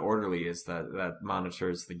cigarette. The orderly is that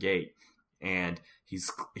monitors the gate, and he's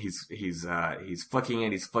flicking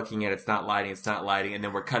it. He's flicking it. It's not lighting. And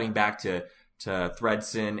then we're cutting back to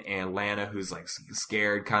Thredson and Lana, who's like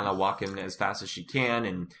scared, kind of walking as fast as she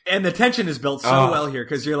can, and the tension is built so well here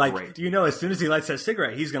because you're like, great. Do you know as soon as he lights that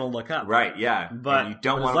cigarette, he's going to look up, right? Yeah, but you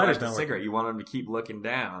don't want to light the cigarette. You want him to keep looking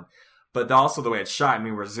down. But also the way it's shot,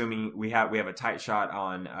 we're zooming. We have a tight shot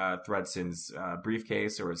on Thredson's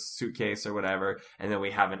briefcase or his suitcase or whatever, and then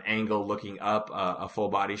we have an angle looking up, a full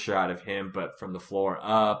body shot of him, but from the floor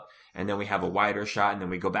up. And then we have a wider shot, and then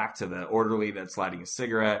we go back to the orderly that's lighting a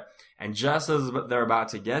cigarette. And just as they're about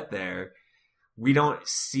to get there, we don't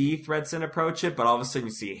see Thredson approach it, but all of a sudden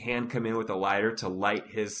you see a hand come in with a lighter to light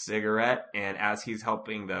his cigarette. And as he's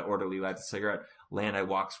helping the orderly light the cigarette, Lana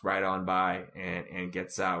walks right on by and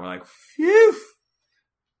gets out. We're like, phew!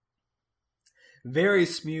 Very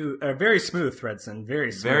smooth, Thredson.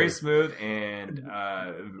 Very smooth. Very smooth, and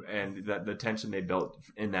the tension they built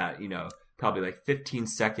in that, probably like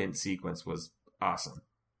 15-second sequence was awesome.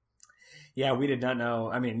 Yeah, we did not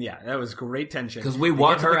know. That was great tension. Because we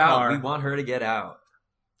want her out. We want her to get out.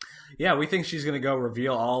 Yeah, we think she's going to go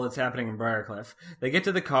reveal all that's happening in Briarcliff. They get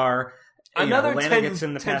to the car. Another Lana gets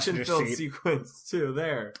in the passenger seat. Sequence too.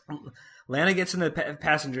 There, Lana gets in the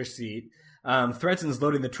passenger seat. Thredson's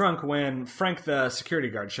loading the trunk when Frank, the security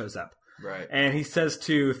guard, shows up. Right, and he says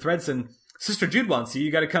to Thredson, "Sister Jude wants you. You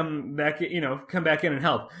got to come back. Come back in and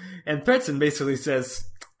help." And Thredson basically says,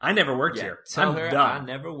 "I never worked here. Tell her done. I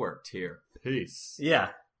never worked here. Peace."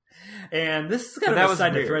 Yeah. And this is kind of a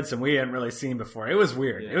side to Thredson we hadn't really seen before. It was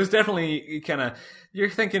weird. Yeah. It was definitely kind of, you're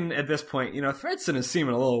thinking at this point, Thredson is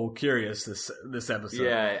seeming a little curious this episode.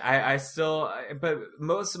 Yeah, I still, but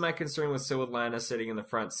most of my concern was still with Lana sitting in the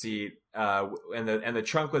front seat, and the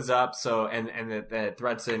trunk was up. So and the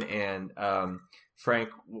Thredson and Frank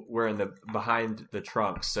were behind the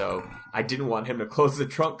trunk. So I didn't want him to close the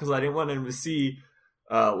trunk because I didn't want him to see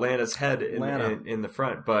Lana's head in the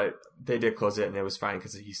front, but they did close it and it was fine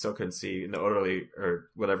because he still couldn't see. And the orderly or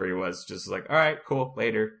whatever he was just like, all right, cool,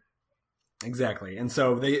 later. Exactly. And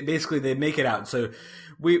so they make it out. So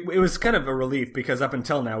it was kind of a relief because up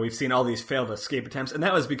until now we've seen all these failed escape attempts, and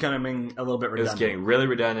that was becoming a little bit redundant. It was getting really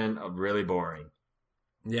redundant, really boring.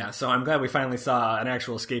 Yeah, so I'm glad we finally saw an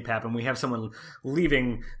actual escape happen. We have someone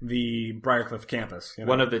leaving the Briarcliff campus.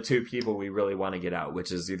 One of the two people we really want to get out,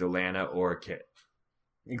 which is either Lana or Kit.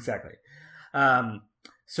 Exactly.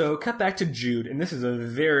 So cut back to Jude, and this is a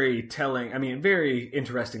very telling, very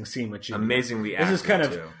interesting scene with Jude. Amazingly acted, this is kind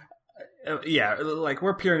of, like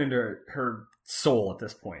we're peering into her soul at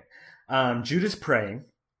this point. Jude is praying,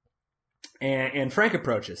 and Frank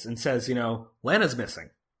approaches and says, Lana's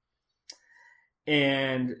missing.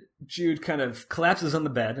 And Jude kind of collapses on the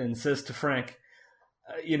bed and says to Frank,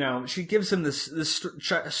 she gives him this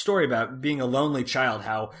story about being a lonely child,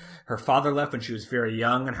 how her father left when she was very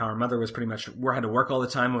young, and how her mother was pretty much had to work all the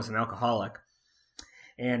time and was an alcoholic,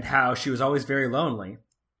 and how she was always very lonely.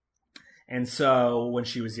 And so when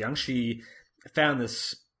she was young, she found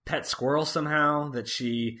this pet squirrel somehow that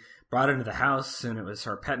she brought into the house, and it was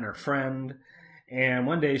her pet and her friend. And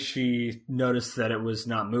one day she noticed that it was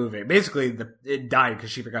not moving. Basically, it died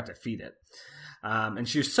because she forgot to feed it. And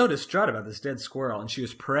she was so distraught about this dead squirrel, and she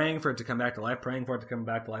was praying for it to come back to life.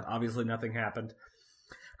 Obviously, nothing happened.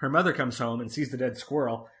 Her mother comes home and sees the dead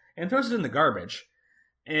squirrel and throws it in the garbage.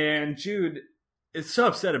 And Jude is so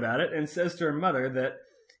upset about it and says to her mother that,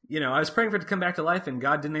 I was praying for it to come back to life and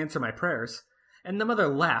God didn't answer my prayers. And the mother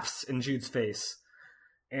laughs in Jude's face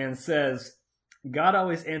and says, God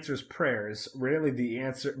always answers prayers,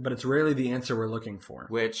 but it's rarely the answer we're looking for.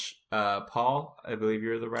 Which, Paul, I believe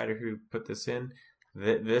you're the writer who put this in.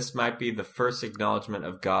 This might be the first acknowledgement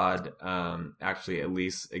of God actually at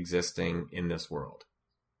least existing in this world.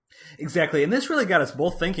 Exactly. And this really got us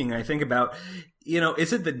both thinking, I think, about,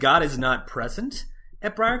 is it that God is not present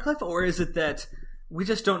at Briarcliff, or is it that we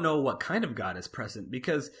just don't know what kind of God is present?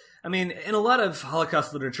 Because, in a lot of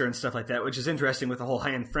Holocaust literature and stuff like that, which is interesting with the whole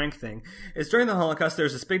Anne Frank thing, is during the Holocaust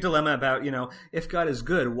there's this big dilemma about, if God is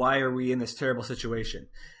good, why are we in this terrible situation?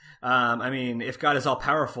 If God is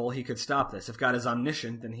all-powerful, he could stop this. If God is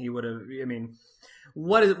omniscient, then he would have,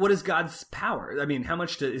 what is God's power? How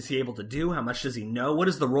much is he able to do? How much does he know? What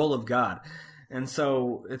is the role of God? And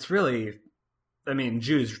so it's really,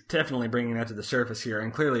 Jude's definitely bringing that to the surface here,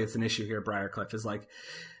 and clearly it's an issue here at Briarcliff, is like,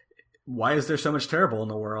 why is there so much terrible in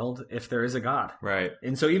the world if there is a God? Right.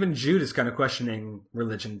 And so even Jude is kind of questioning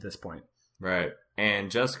religion at this point. Right. And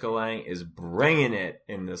Jessica Lange is bringing it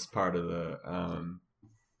in this part of the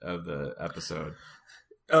episode.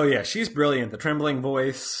 Oh yeah, she's brilliant. The trembling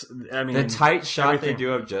voice. The tight shot everything. they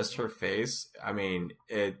do of just her face.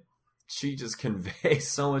 She just conveys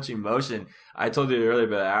so much emotion. I told you earlier,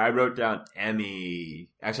 but I wrote down Emmy.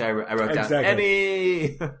 Actually, I wrote down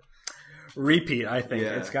Emmy. Repeat. I think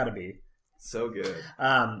Yeah. it's got to be So good.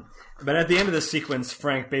 But at the end of this sequence,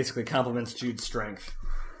 Frank basically compliments Jude's strength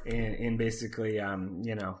in basically,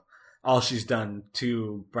 all she's done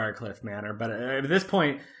to Briarcliff Manor. But at this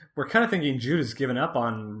point, we're kind of thinking Jude has given up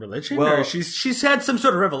on religion, or she's had some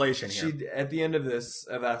sort of revelation here. At the end of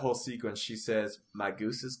that whole sequence, she says, "My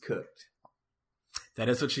goose is cooked." That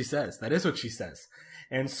is what she says.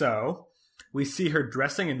 And so we see her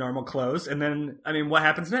dressing in normal clothes, and then, what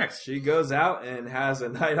happens next? She goes out and has a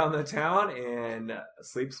night on the town and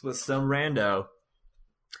sleeps with some rando.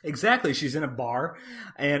 Exactly. She's in a bar,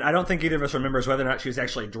 and I don't think either of us remembers whether or not she was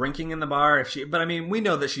actually drinking in the bar. But we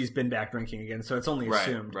know that she's been back drinking again, so it's only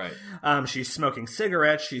assumed. Right. She's smoking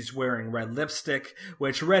cigarettes. She's wearing red lipstick,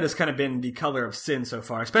 which red has kind of been the color of sin so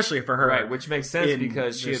far, especially for her. Right, which makes sense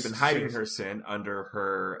because she had been hiding her sin under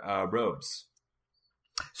her robes.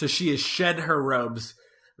 So she has shed her robes,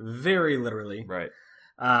 very literally. Right.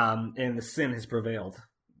 And the sin has prevailed.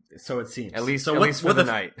 So it seems. At least for the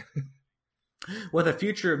night. What the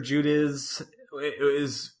future of Jude is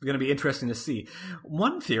going to be interesting to see.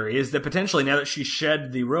 One theory is that potentially now that she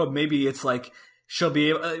shed the robe, maybe it's like she'll be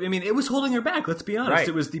able, it was holding her back, let's be honest. Right.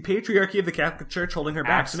 It was the patriarchy of the Catholic Church holding her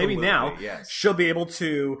back. Absolutely, so maybe now yes. she'll be able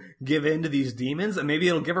to give in to these demons, and maybe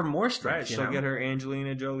it'll give her more strength. Right, she'll get her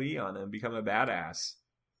Angelina Jolie on and become a badass.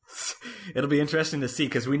 It'll be interesting to see,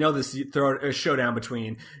 because we know this showdown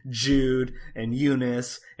between Jude and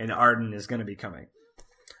Eunice and Arden is going to be coming.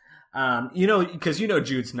 Because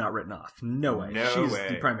Jude's not written off. No way. She's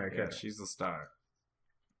the primary character. She's the star.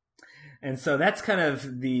 And so that's kind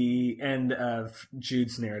of the end of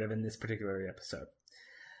Jude's narrative in this particular episode.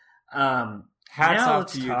 Hats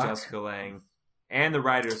off to you, Jessica Lange, and the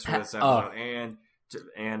writers for this episode,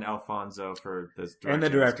 and Alfonso for this direction. And the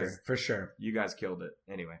director, for sure. You guys killed it.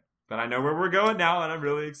 Anyway. But I know where we're going now, and I'm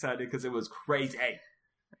really excited because it was crazy.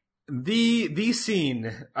 The scene,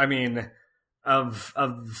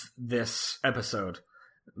 of this episode,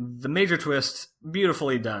 the major twist,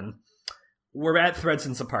 beautifully done. We're at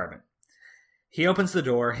Thredson's apartment. He opens the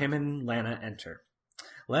door, him and Lana enter.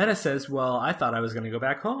 Lana says, "Well, I thought I was going to go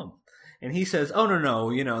back home." And he says, "Oh,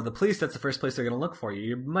 no, the police, that's the first place they're going to look for you.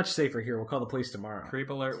 You're much safer here. We'll call the police tomorrow."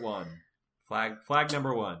 Creep alert 1. Flag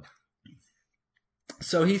number 1.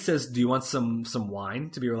 So he says, "Do you want some wine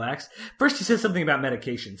to be relaxed?" First he says something about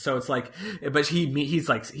medication. So it's like, but he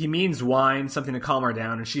means wine, something to calm her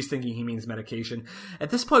down, and she's thinking he means medication. At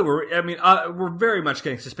this point, we're very much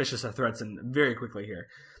getting suspicious of Thredson very quickly here.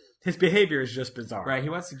 His behavior is just bizarre. Right, he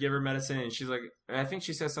wants to give her medicine, and she's like, I think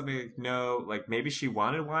she says something like, no, like maybe she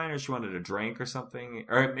wanted wine or she wanted a drink or something.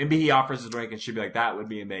 Or maybe he offers a drink and she'd be like, that would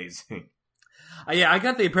be amazing. Yeah, I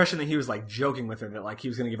got the impression that he was like joking with her, that like he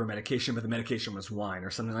was going to give her medication, but the medication was wine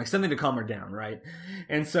or something to calm her down, right?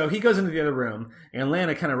 And so he goes into the other room, and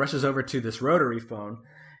Lana kind of rushes over to this rotary phone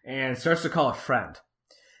and starts to call a friend.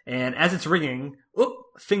 And as it's ringing,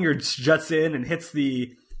 finger juts in and hits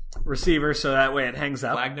the receiver, so that way it hangs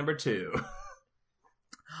up. Flag number 2.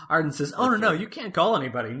 Arden says, "Oh, no, you can't call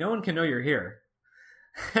anybody. No one can know you're here."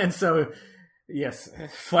 And so, yes,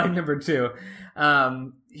 flag number 2.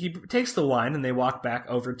 He takes the wine, and they walk back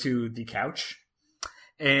over to the couch.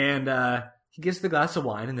 And he gives the glass of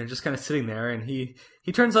wine, and they're just kind of sitting there. And he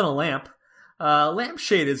turns on a lamp.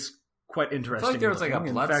 Lampshade is quite interesting. I feel like there was like a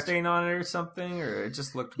blood stain on it or something, or it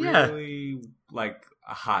just looked really like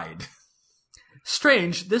a hide.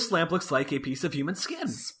 Strange, this lamp looks like a piece of human skin.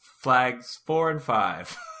 Flags 4 and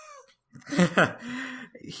 5.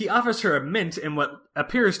 He offers her a mint in what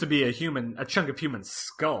appears to be a chunk of human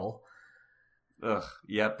skull. Ugh,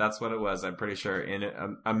 yep, that's what it was, I'm pretty sure. In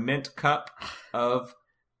a mint cup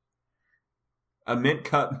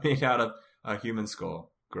made out of a human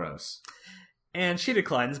skull. Gross. And she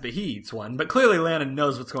declines, but he eats one. But clearly Lana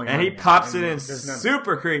knows what's going on. And he pops it in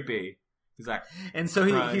super creepy. He's like, and so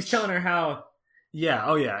he's telling her how,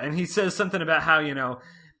 and he says something about how,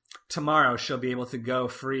 tomorrow she'll be able to go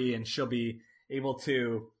free and she'll be able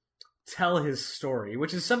to tell his story,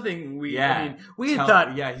 which is something we had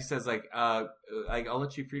thought. Yeah, he says like I'll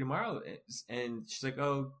let you free tomorrow, and she's like,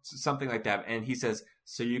 oh, something like that, and he says,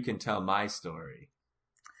 so you can tell my story.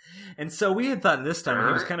 And so we had thought this time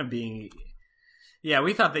he was kind of being. Yeah,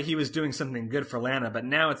 we thought that he was doing something good for Lana, but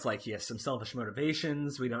now it's like he has some selfish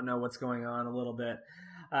motivations. We don't know what's going on a little bit.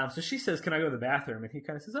 So she says, can I go to the bathroom? And he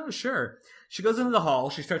kind of says, oh, sure. She goes into the hall.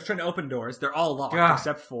 She starts trying to open doors. They're all locked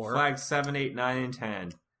except for... Flags 7, 8, 9, and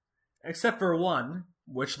 10. Except for one,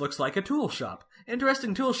 which looks like a tool shop.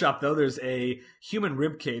 Interesting tool shop, though. There's a human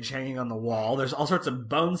rib cage hanging on the wall. There's all sorts of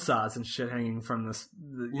bone saws and shit hanging from this.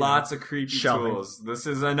 Lots of creepy tools. This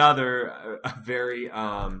is another very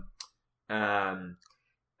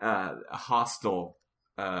hostile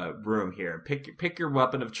room here. Pick your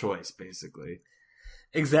weapon of choice, basically.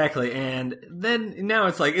 Exactly, and then now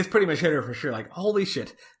it's like, it's pretty much hit her for sure, like, holy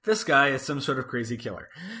shit, this guy is some sort of crazy killer.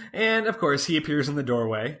 And of course, he appears in the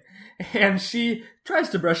doorway, and she tries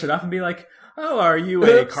to brush it off and be like, oh, are you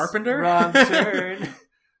a carpenter? Wrong turn.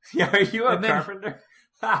 Yeah, are you a carpenter?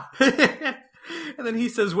 And then he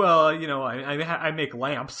says, well, I make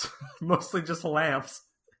lamps, mostly just lamps.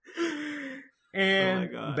 And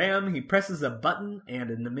bam, he presses a button,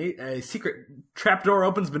 and a secret trapdoor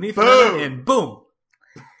opens beneath him, and boom!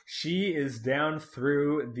 She is down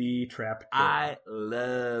through the trap door. I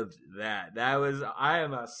loved that. I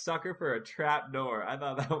am a sucker for a trap door. I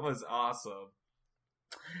thought that was awesome.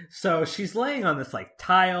 So she's laying on this like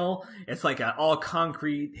tile. It's like an all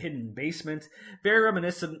concrete hidden basement. Very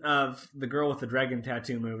reminiscent of the Girl with the Dragon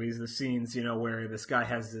Tattoo movies. The scenes, where this guy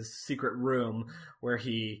has this secret room where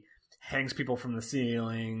he hangs people from the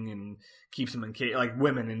ceiling and keeps them in like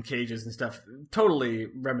women in cages and stuff. Totally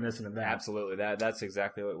reminiscent of that. Absolutely, that's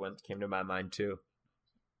exactly what came to my mind too.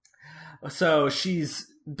 So she's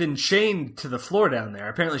been chained to the floor down there.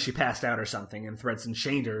 Apparently, she passed out or something, and Thredson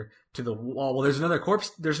chained her to the wall. Well, there's another corpse.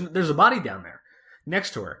 There's a body down there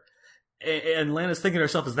next to her, and Lana's thinking to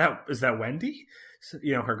herself, "Is that Wendy?" So,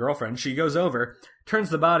 her girlfriend. She goes over, turns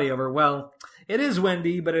the body over. Well, it is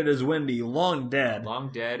Wendy, but it is Wendy long dead.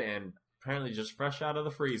 Long dead, and apparently just fresh out of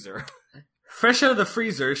the freezer. Fresh out of the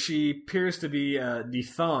freezer, she appears to be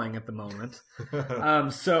de-thawing at the moment.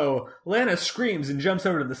 So Lana screams and jumps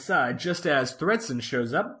over to the side just as Thredson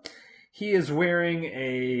shows up. He is wearing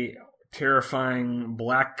a terrifying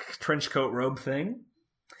black trench coat robe thing.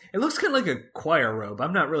 It looks kind of like a choir robe.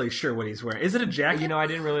 I'm not really sure what he's wearing. Is it a jacket? I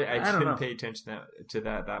didn't pay attention to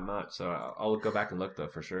that much, so I'll go back and look though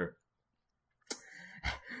for sure.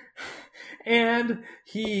 And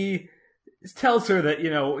he tells her that,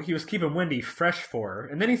 he was keeping Wendy fresh for her.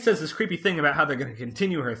 And then he says this creepy thing about how they're going to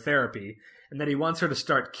continue her therapy and that he wants her to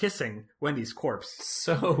start kissing Wendy's corpse.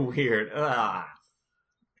 So weird. Ugh.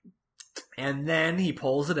 And then he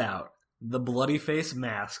pulls it out. The bloody face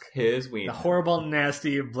mask. His wiener. The horrible,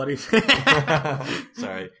 nasty, bloody...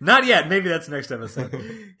 Sorry. Not yet. Maybe that's next episode.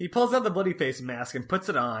 He pulls out the bloody face mask and puts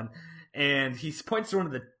it on. And he points to one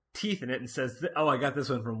of the teeth in it and says, oh, I got this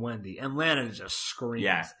one from Wendy. And Lana just screams.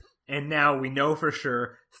 Yeah. And now we know for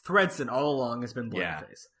sure Thredson all along has been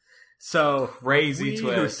Bloodface. So crazy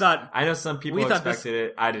twist. I know some people expected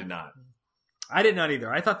it. I did not. I did not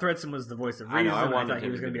either. I thought Thredson was the voice of reason. I thought he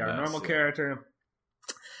was going to be our normal character.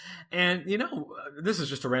 And, this is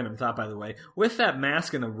just a random thought, by the way. With that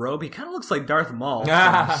mask and the robe, he kind of looks like Darth Maul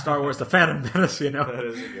from Star Wars The Phantom Menace, That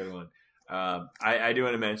is a good one. I do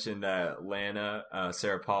want to mention that Lana,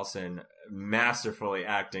 Sarah Paulson, masterfully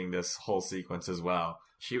acting this whole sequence as well.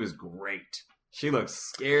 She was great. She looked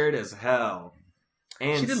scared as hell.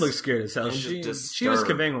 And she did look scared as hell. She was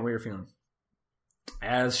conveying what we were feeling.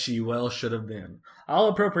 As she well should have been. All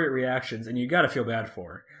appropriate reactions, and you got to feel bad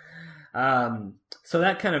for her. So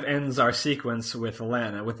that kind of ends our sequence with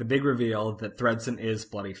Lana, with the big reveal that Thredson is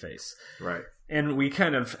Bloody Face. Right. And we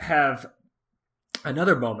kind of have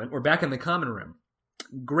another moment. We're back in the common room.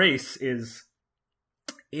 Grace is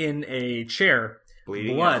in a chair,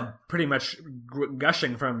 bleeding blood out. Pretty much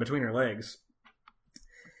gushing from between her legs.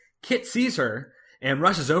 Kit sees her and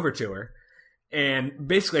rushes over to her and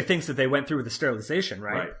basically thinks that they went through with the sterilization,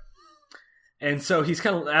 right? And so he's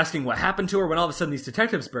kind of asking what happened to her when all of a sudden these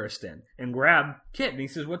detectives burst in and grab Kit. And he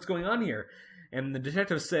says, what's going on here? And the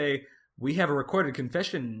detectives say, we have a recorded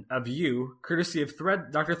confession of you, courtesy of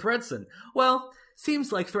Dr. Thredson. Well,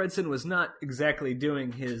 seems like Thredson was not exactly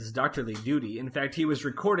doing his doctorly duty. In fact, he was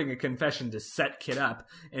recording a confession to set Kit up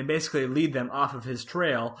and basically lead them off of his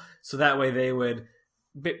trail, so that way they would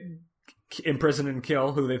imprison and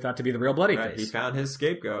kill who they thought to be the real Bloodyface. He found his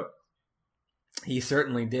scapegoat. He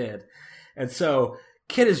certainly did. And so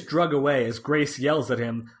Kit is drug away as Grace yells at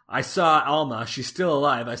him, I saw Alma, she's still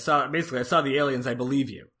alive. I saw the aliens, I believe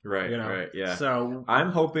you. Right, right, yeah. So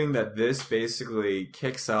I'm hoping that this basically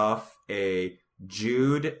kicks off a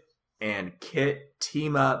Jude and Kit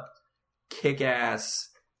team up, kick-ass,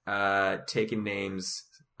 taking names,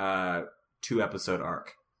 2-episode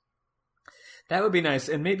arc. That would be nice,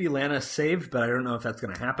 and maybe Lana saved, but I don't know if that's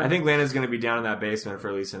going to happen. I think Lana's going to be down in that basement for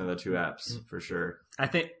at least another 2 eps, for sure. I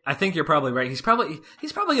think you're probably right. He's probably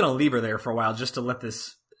going to leave her there for a while just to let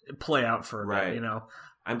this play out for a bit, you know.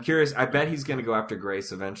 I'm curious. I bet he's going to go after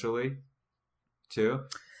Grace eventually, too.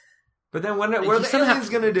 But then what are the aliens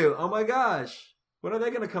going to do? Oh my gosh. When are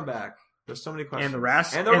they going to come back? There's so many questions. And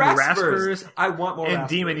the Raspers. I want more and Raspers.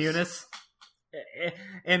 Demon Eunice.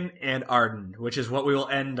 And Arden, which is what we will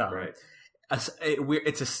end on. Right.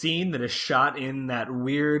 It's a scene that is shot in that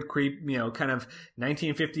weird, kind of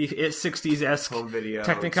 1950s, 60s-esque home video,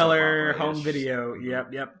 Technicolor home video.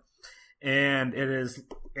 Yep. And it is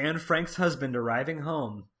Anne Frank's husband arriving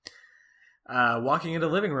home, walking into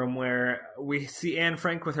the living room where we see Anne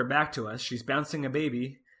Frank with her back to us. She's bouncing a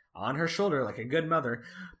baby on her shoulder like a good mother.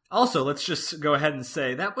 Also, let's just go ahead and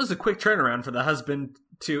say that was a quick turnaround for the husband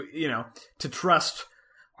to trust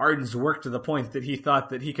Arden's work to the point that he thought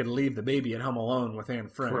that he could leave the baby at home alone with Anne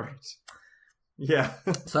Frank. Right. Yeah.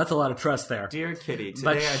 So that's a lot of trust there. Dear Kitty,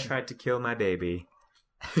 today I tried to kill my baby.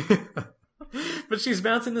 But she's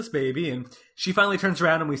bouncing this baby, and she finally turns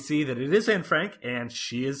around, and we see that it is Anne Frank, and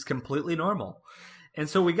she is completely normal. And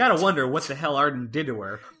so we gotta wonder what the hell Arden did to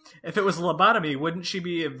her. If it was a lobotomy, wouldn't she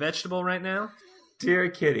be a vegetable right now? Dear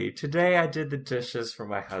Kitty, today I did the dishes for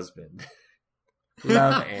my husband.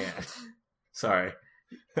 Love Anne. Sorry.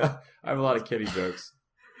 I have a lot of kitty jokes.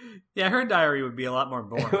 Yeah, her diary would be a lot more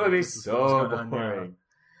boring. It would be so boring.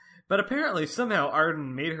 But apparently, somehow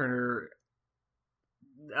Arden made her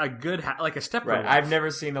a good, like a stepbrother. Right. I've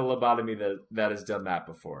never seen a lobotomy that has done that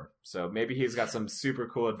before. So maybe he's got some super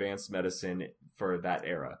cool advanced medicine for that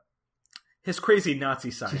era. His crazy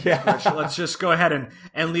Nazi side. Yeah. Which, let's just go ahead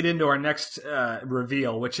and lead into our next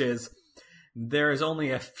reveal, which is there is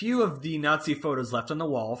only a few of the Nazi photos left on the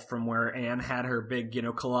wall from where Anne had her big,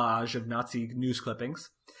 collage of Nazi news clippings.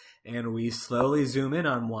 And we slowly zoom in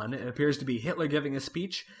on one. It appears to be Hitler giving a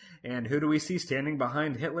speech. And who do we see standing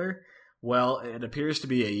behind Hitler? Well, it appears to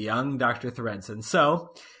be a young Dr. Thredson.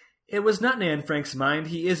 So, it was not in Anne Frank's mind.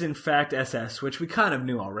 He is, in fact, SS, which we kind of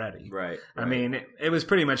knew already. Right. I mean, it was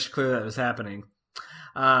pretty much clear that was happening.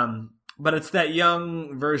 But it's that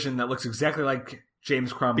young version that looks exactly like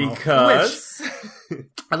James Cromwell. Because? Which,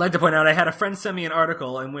 I'd like to point out, I had a friend send me an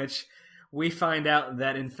article in which we find out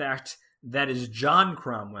that, in fact, that is John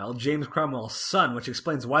Cromwell, James Cromwell's son, which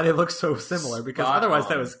explains why they look so similar, because otherwise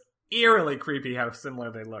that was eerily creepy how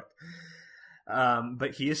similar they looked.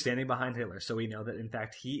 But he is standing behind Hitler, so we know that, in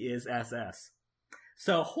fact, he is SS.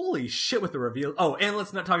 So, holy shit with the reveal. Oh, and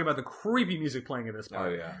let's not talk about the creepy music playing at this point. Oh,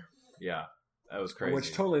 yeah. Yeah. That was crazy.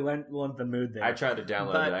 Which totally lent the mood there. I tried to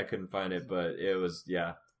download it. I couldn't find it, but it was,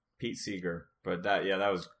 Pete Seeger. But that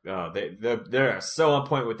was, they're so on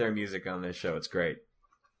point with their music on this show. It's great.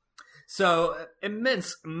 So,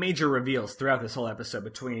 immense major reveals throughout this whole episode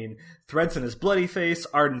between Thredson as Bloodyface,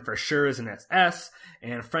 Arden for sure is an SS,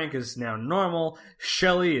 and Frank is now normal,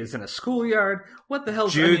 Shelley is in a schoolyard. What the hell?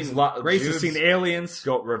 Grace has seen aliens.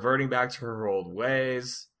 Reverting back to her old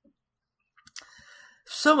ways.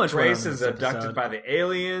 So much. Grace is abducted by the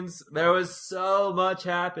aliens. There was so much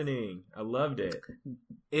happening. I loved it.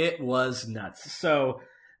 It was nuts. So,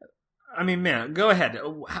 I mean, man, go ahead.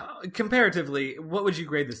 Comparatively, what would you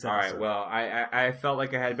grade this episode? All right, well, I felt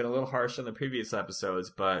like I had been a little harsh on the previous episodes,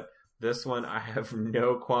 but this one I have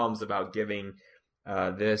no qualms about giving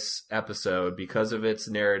this episode because of its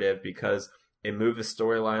narrative, because it moved the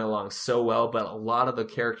storyline along so well, but a lot of the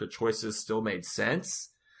character choices still made sense,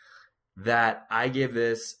 that I give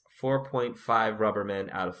this 4.5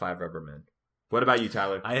 Rubbermen out of 5 Rubbermen. What about you,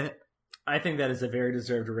 Tyler? I think that is a very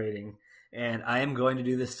deserved rating. And I am going to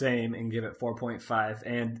do the same and give it 4.5.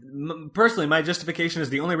 And personally, my justification is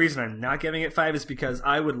the only reason I'm not giving it 5 is because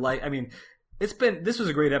I would like, I mean, this was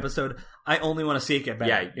a great episode. I only want to see it get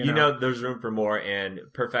better. Yeah, you know there's room for more, and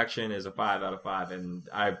perfection is a 5 out of 5. And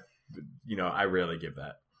I rarely give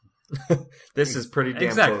that. This is pretty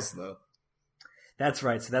damn close, though. That's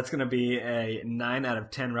right. So that's going to be a 9 out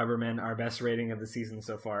of 10 Rubbermen, our best rating of the season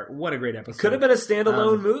so far. What a great episode. Could have been a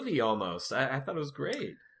standalone movie almost. I thought it was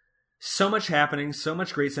great. So much happening, so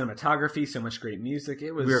much great cinematography, so much great music.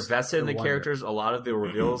 We were vested in the characters. A lot of the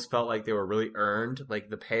reveals felt like they were really earned. Like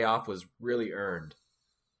the payoff was really earned.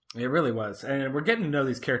 It really was. And we're getting to know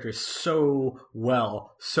these characters so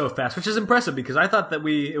well, so fast, which is impressive because I thought that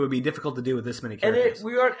it would be difficult to do with this many characters. And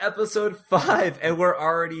we are on episode 5 and we're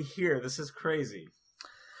already here. This is crazy.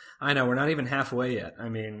 I know, we're not even halfway yet. I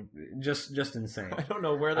mean, just insane. I don't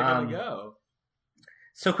know where they're going to go.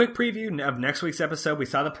 So quick preview of next week's episode. We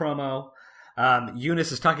saw the promo.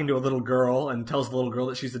 Eunice is talking to a little girl and tells the little girl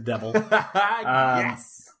that she's a devil.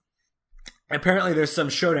 Yes. Apparently there's some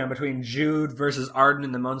showdown between Jude versus Arden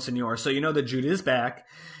and the Monsignor. So you know that Jude is back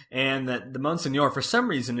and that the Monsignor, for some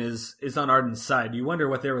reason, is on Arden's side. You wonder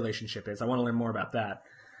what their relationship is. I want to learn more about that.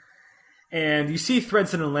 And you see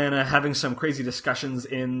Thredson and Lana having some crazy discussions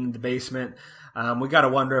in the basement. We got to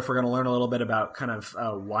wonder if we're going to learn a little bit about kind of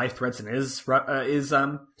why Thredson is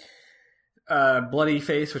bloody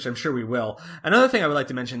face, which I'm sure we will. Another thing I would like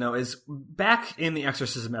to mention, though, is back in the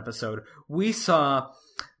Exorcism episode, we saw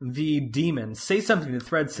the demon say something to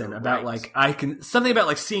Thredson about something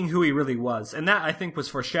about seeing who he really was, and that I think was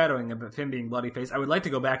foreshadowing of him being bloody face. I would like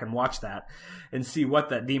to go back and watch that and see what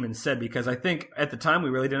that demon said, because I think at the time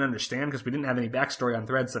we really didn't understand because we didn't have any backstory on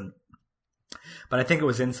Thredson. But I think it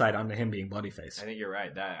was insight onto him being bloody face. I think you're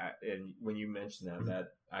right. And when you mentioned that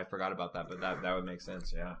I forgot about that, but that would make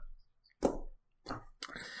sense. Yeah.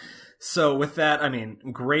 So with that, I mean,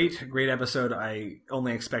 great episode. I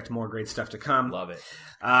only expect more great stuff to come. Love it.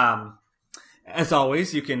 As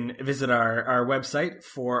always, you can visit our website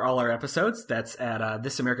for all our episodes. That's at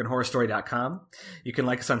thisamericanhorrorstory.com. You can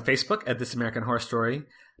like us on Facebook at This American Horror Story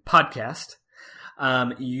Podcast.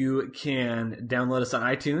 You can download us on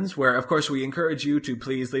iTunes, where, of course, we encourage you to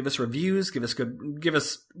please leave us reviews, give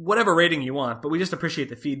us whatever rating you want, but we just appreciate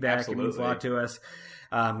the feedback. Absolutely. It means a lot to us.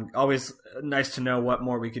 Always nice to know what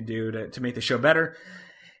more we could do to make the show better.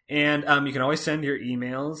 And you can always send your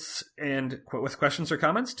emails and with questions or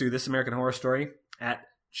comments to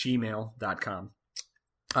thisamericanhorrorstory@gmail.com.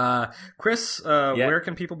 Chris, where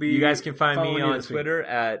can people be? You guys can find me on Twitter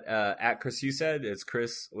at Chris Husted. It's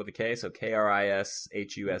Chris with a K, so KRISHUSTED.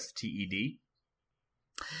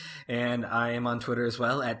 And I am on Twitter as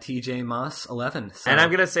well at TJMoss11. So. And I'm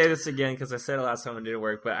going to say this again because I said it last time and it didn't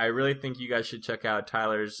work, but I really think you guys should check out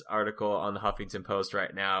Tyler's article on the Huffington Post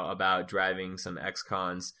right now about driving some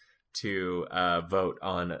ex-cons to vote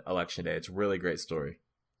on Election Day. It's a really great story.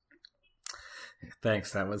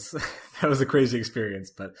 Thanks. That was a crazy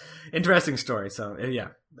experience, but interesting story. So yeah,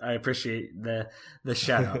 I appreciate the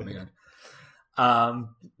shout out, man.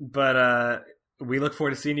 But we look forward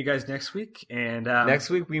to seeing you guys next week. And next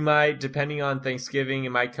week we might, depending on Thanksgiving, it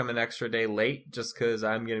might come an extra day late just because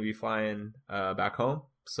I'm going to be flying back home.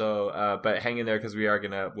 So, but hang in there because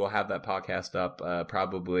we'll have that podcast up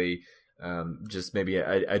probably just maybe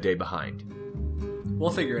a day behind. We'll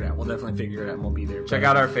figure it out. We'll definitely figure it out and we'll be there. Check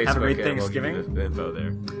out our Facebook. Have a great Thanksgiving. We'll give you the info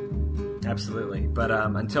there. Absolutely. But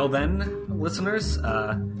until then, listeners,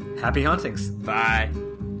 happy hauntings. Bye.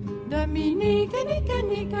 Dominique et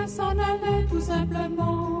Nick s'en allait tout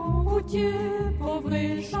simplement, routier, pauvre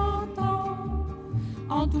et chantant.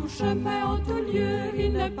 En tout chemin, en tout lieu,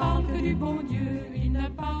 il ne parle que du bon Dieu, il ne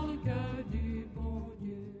parle que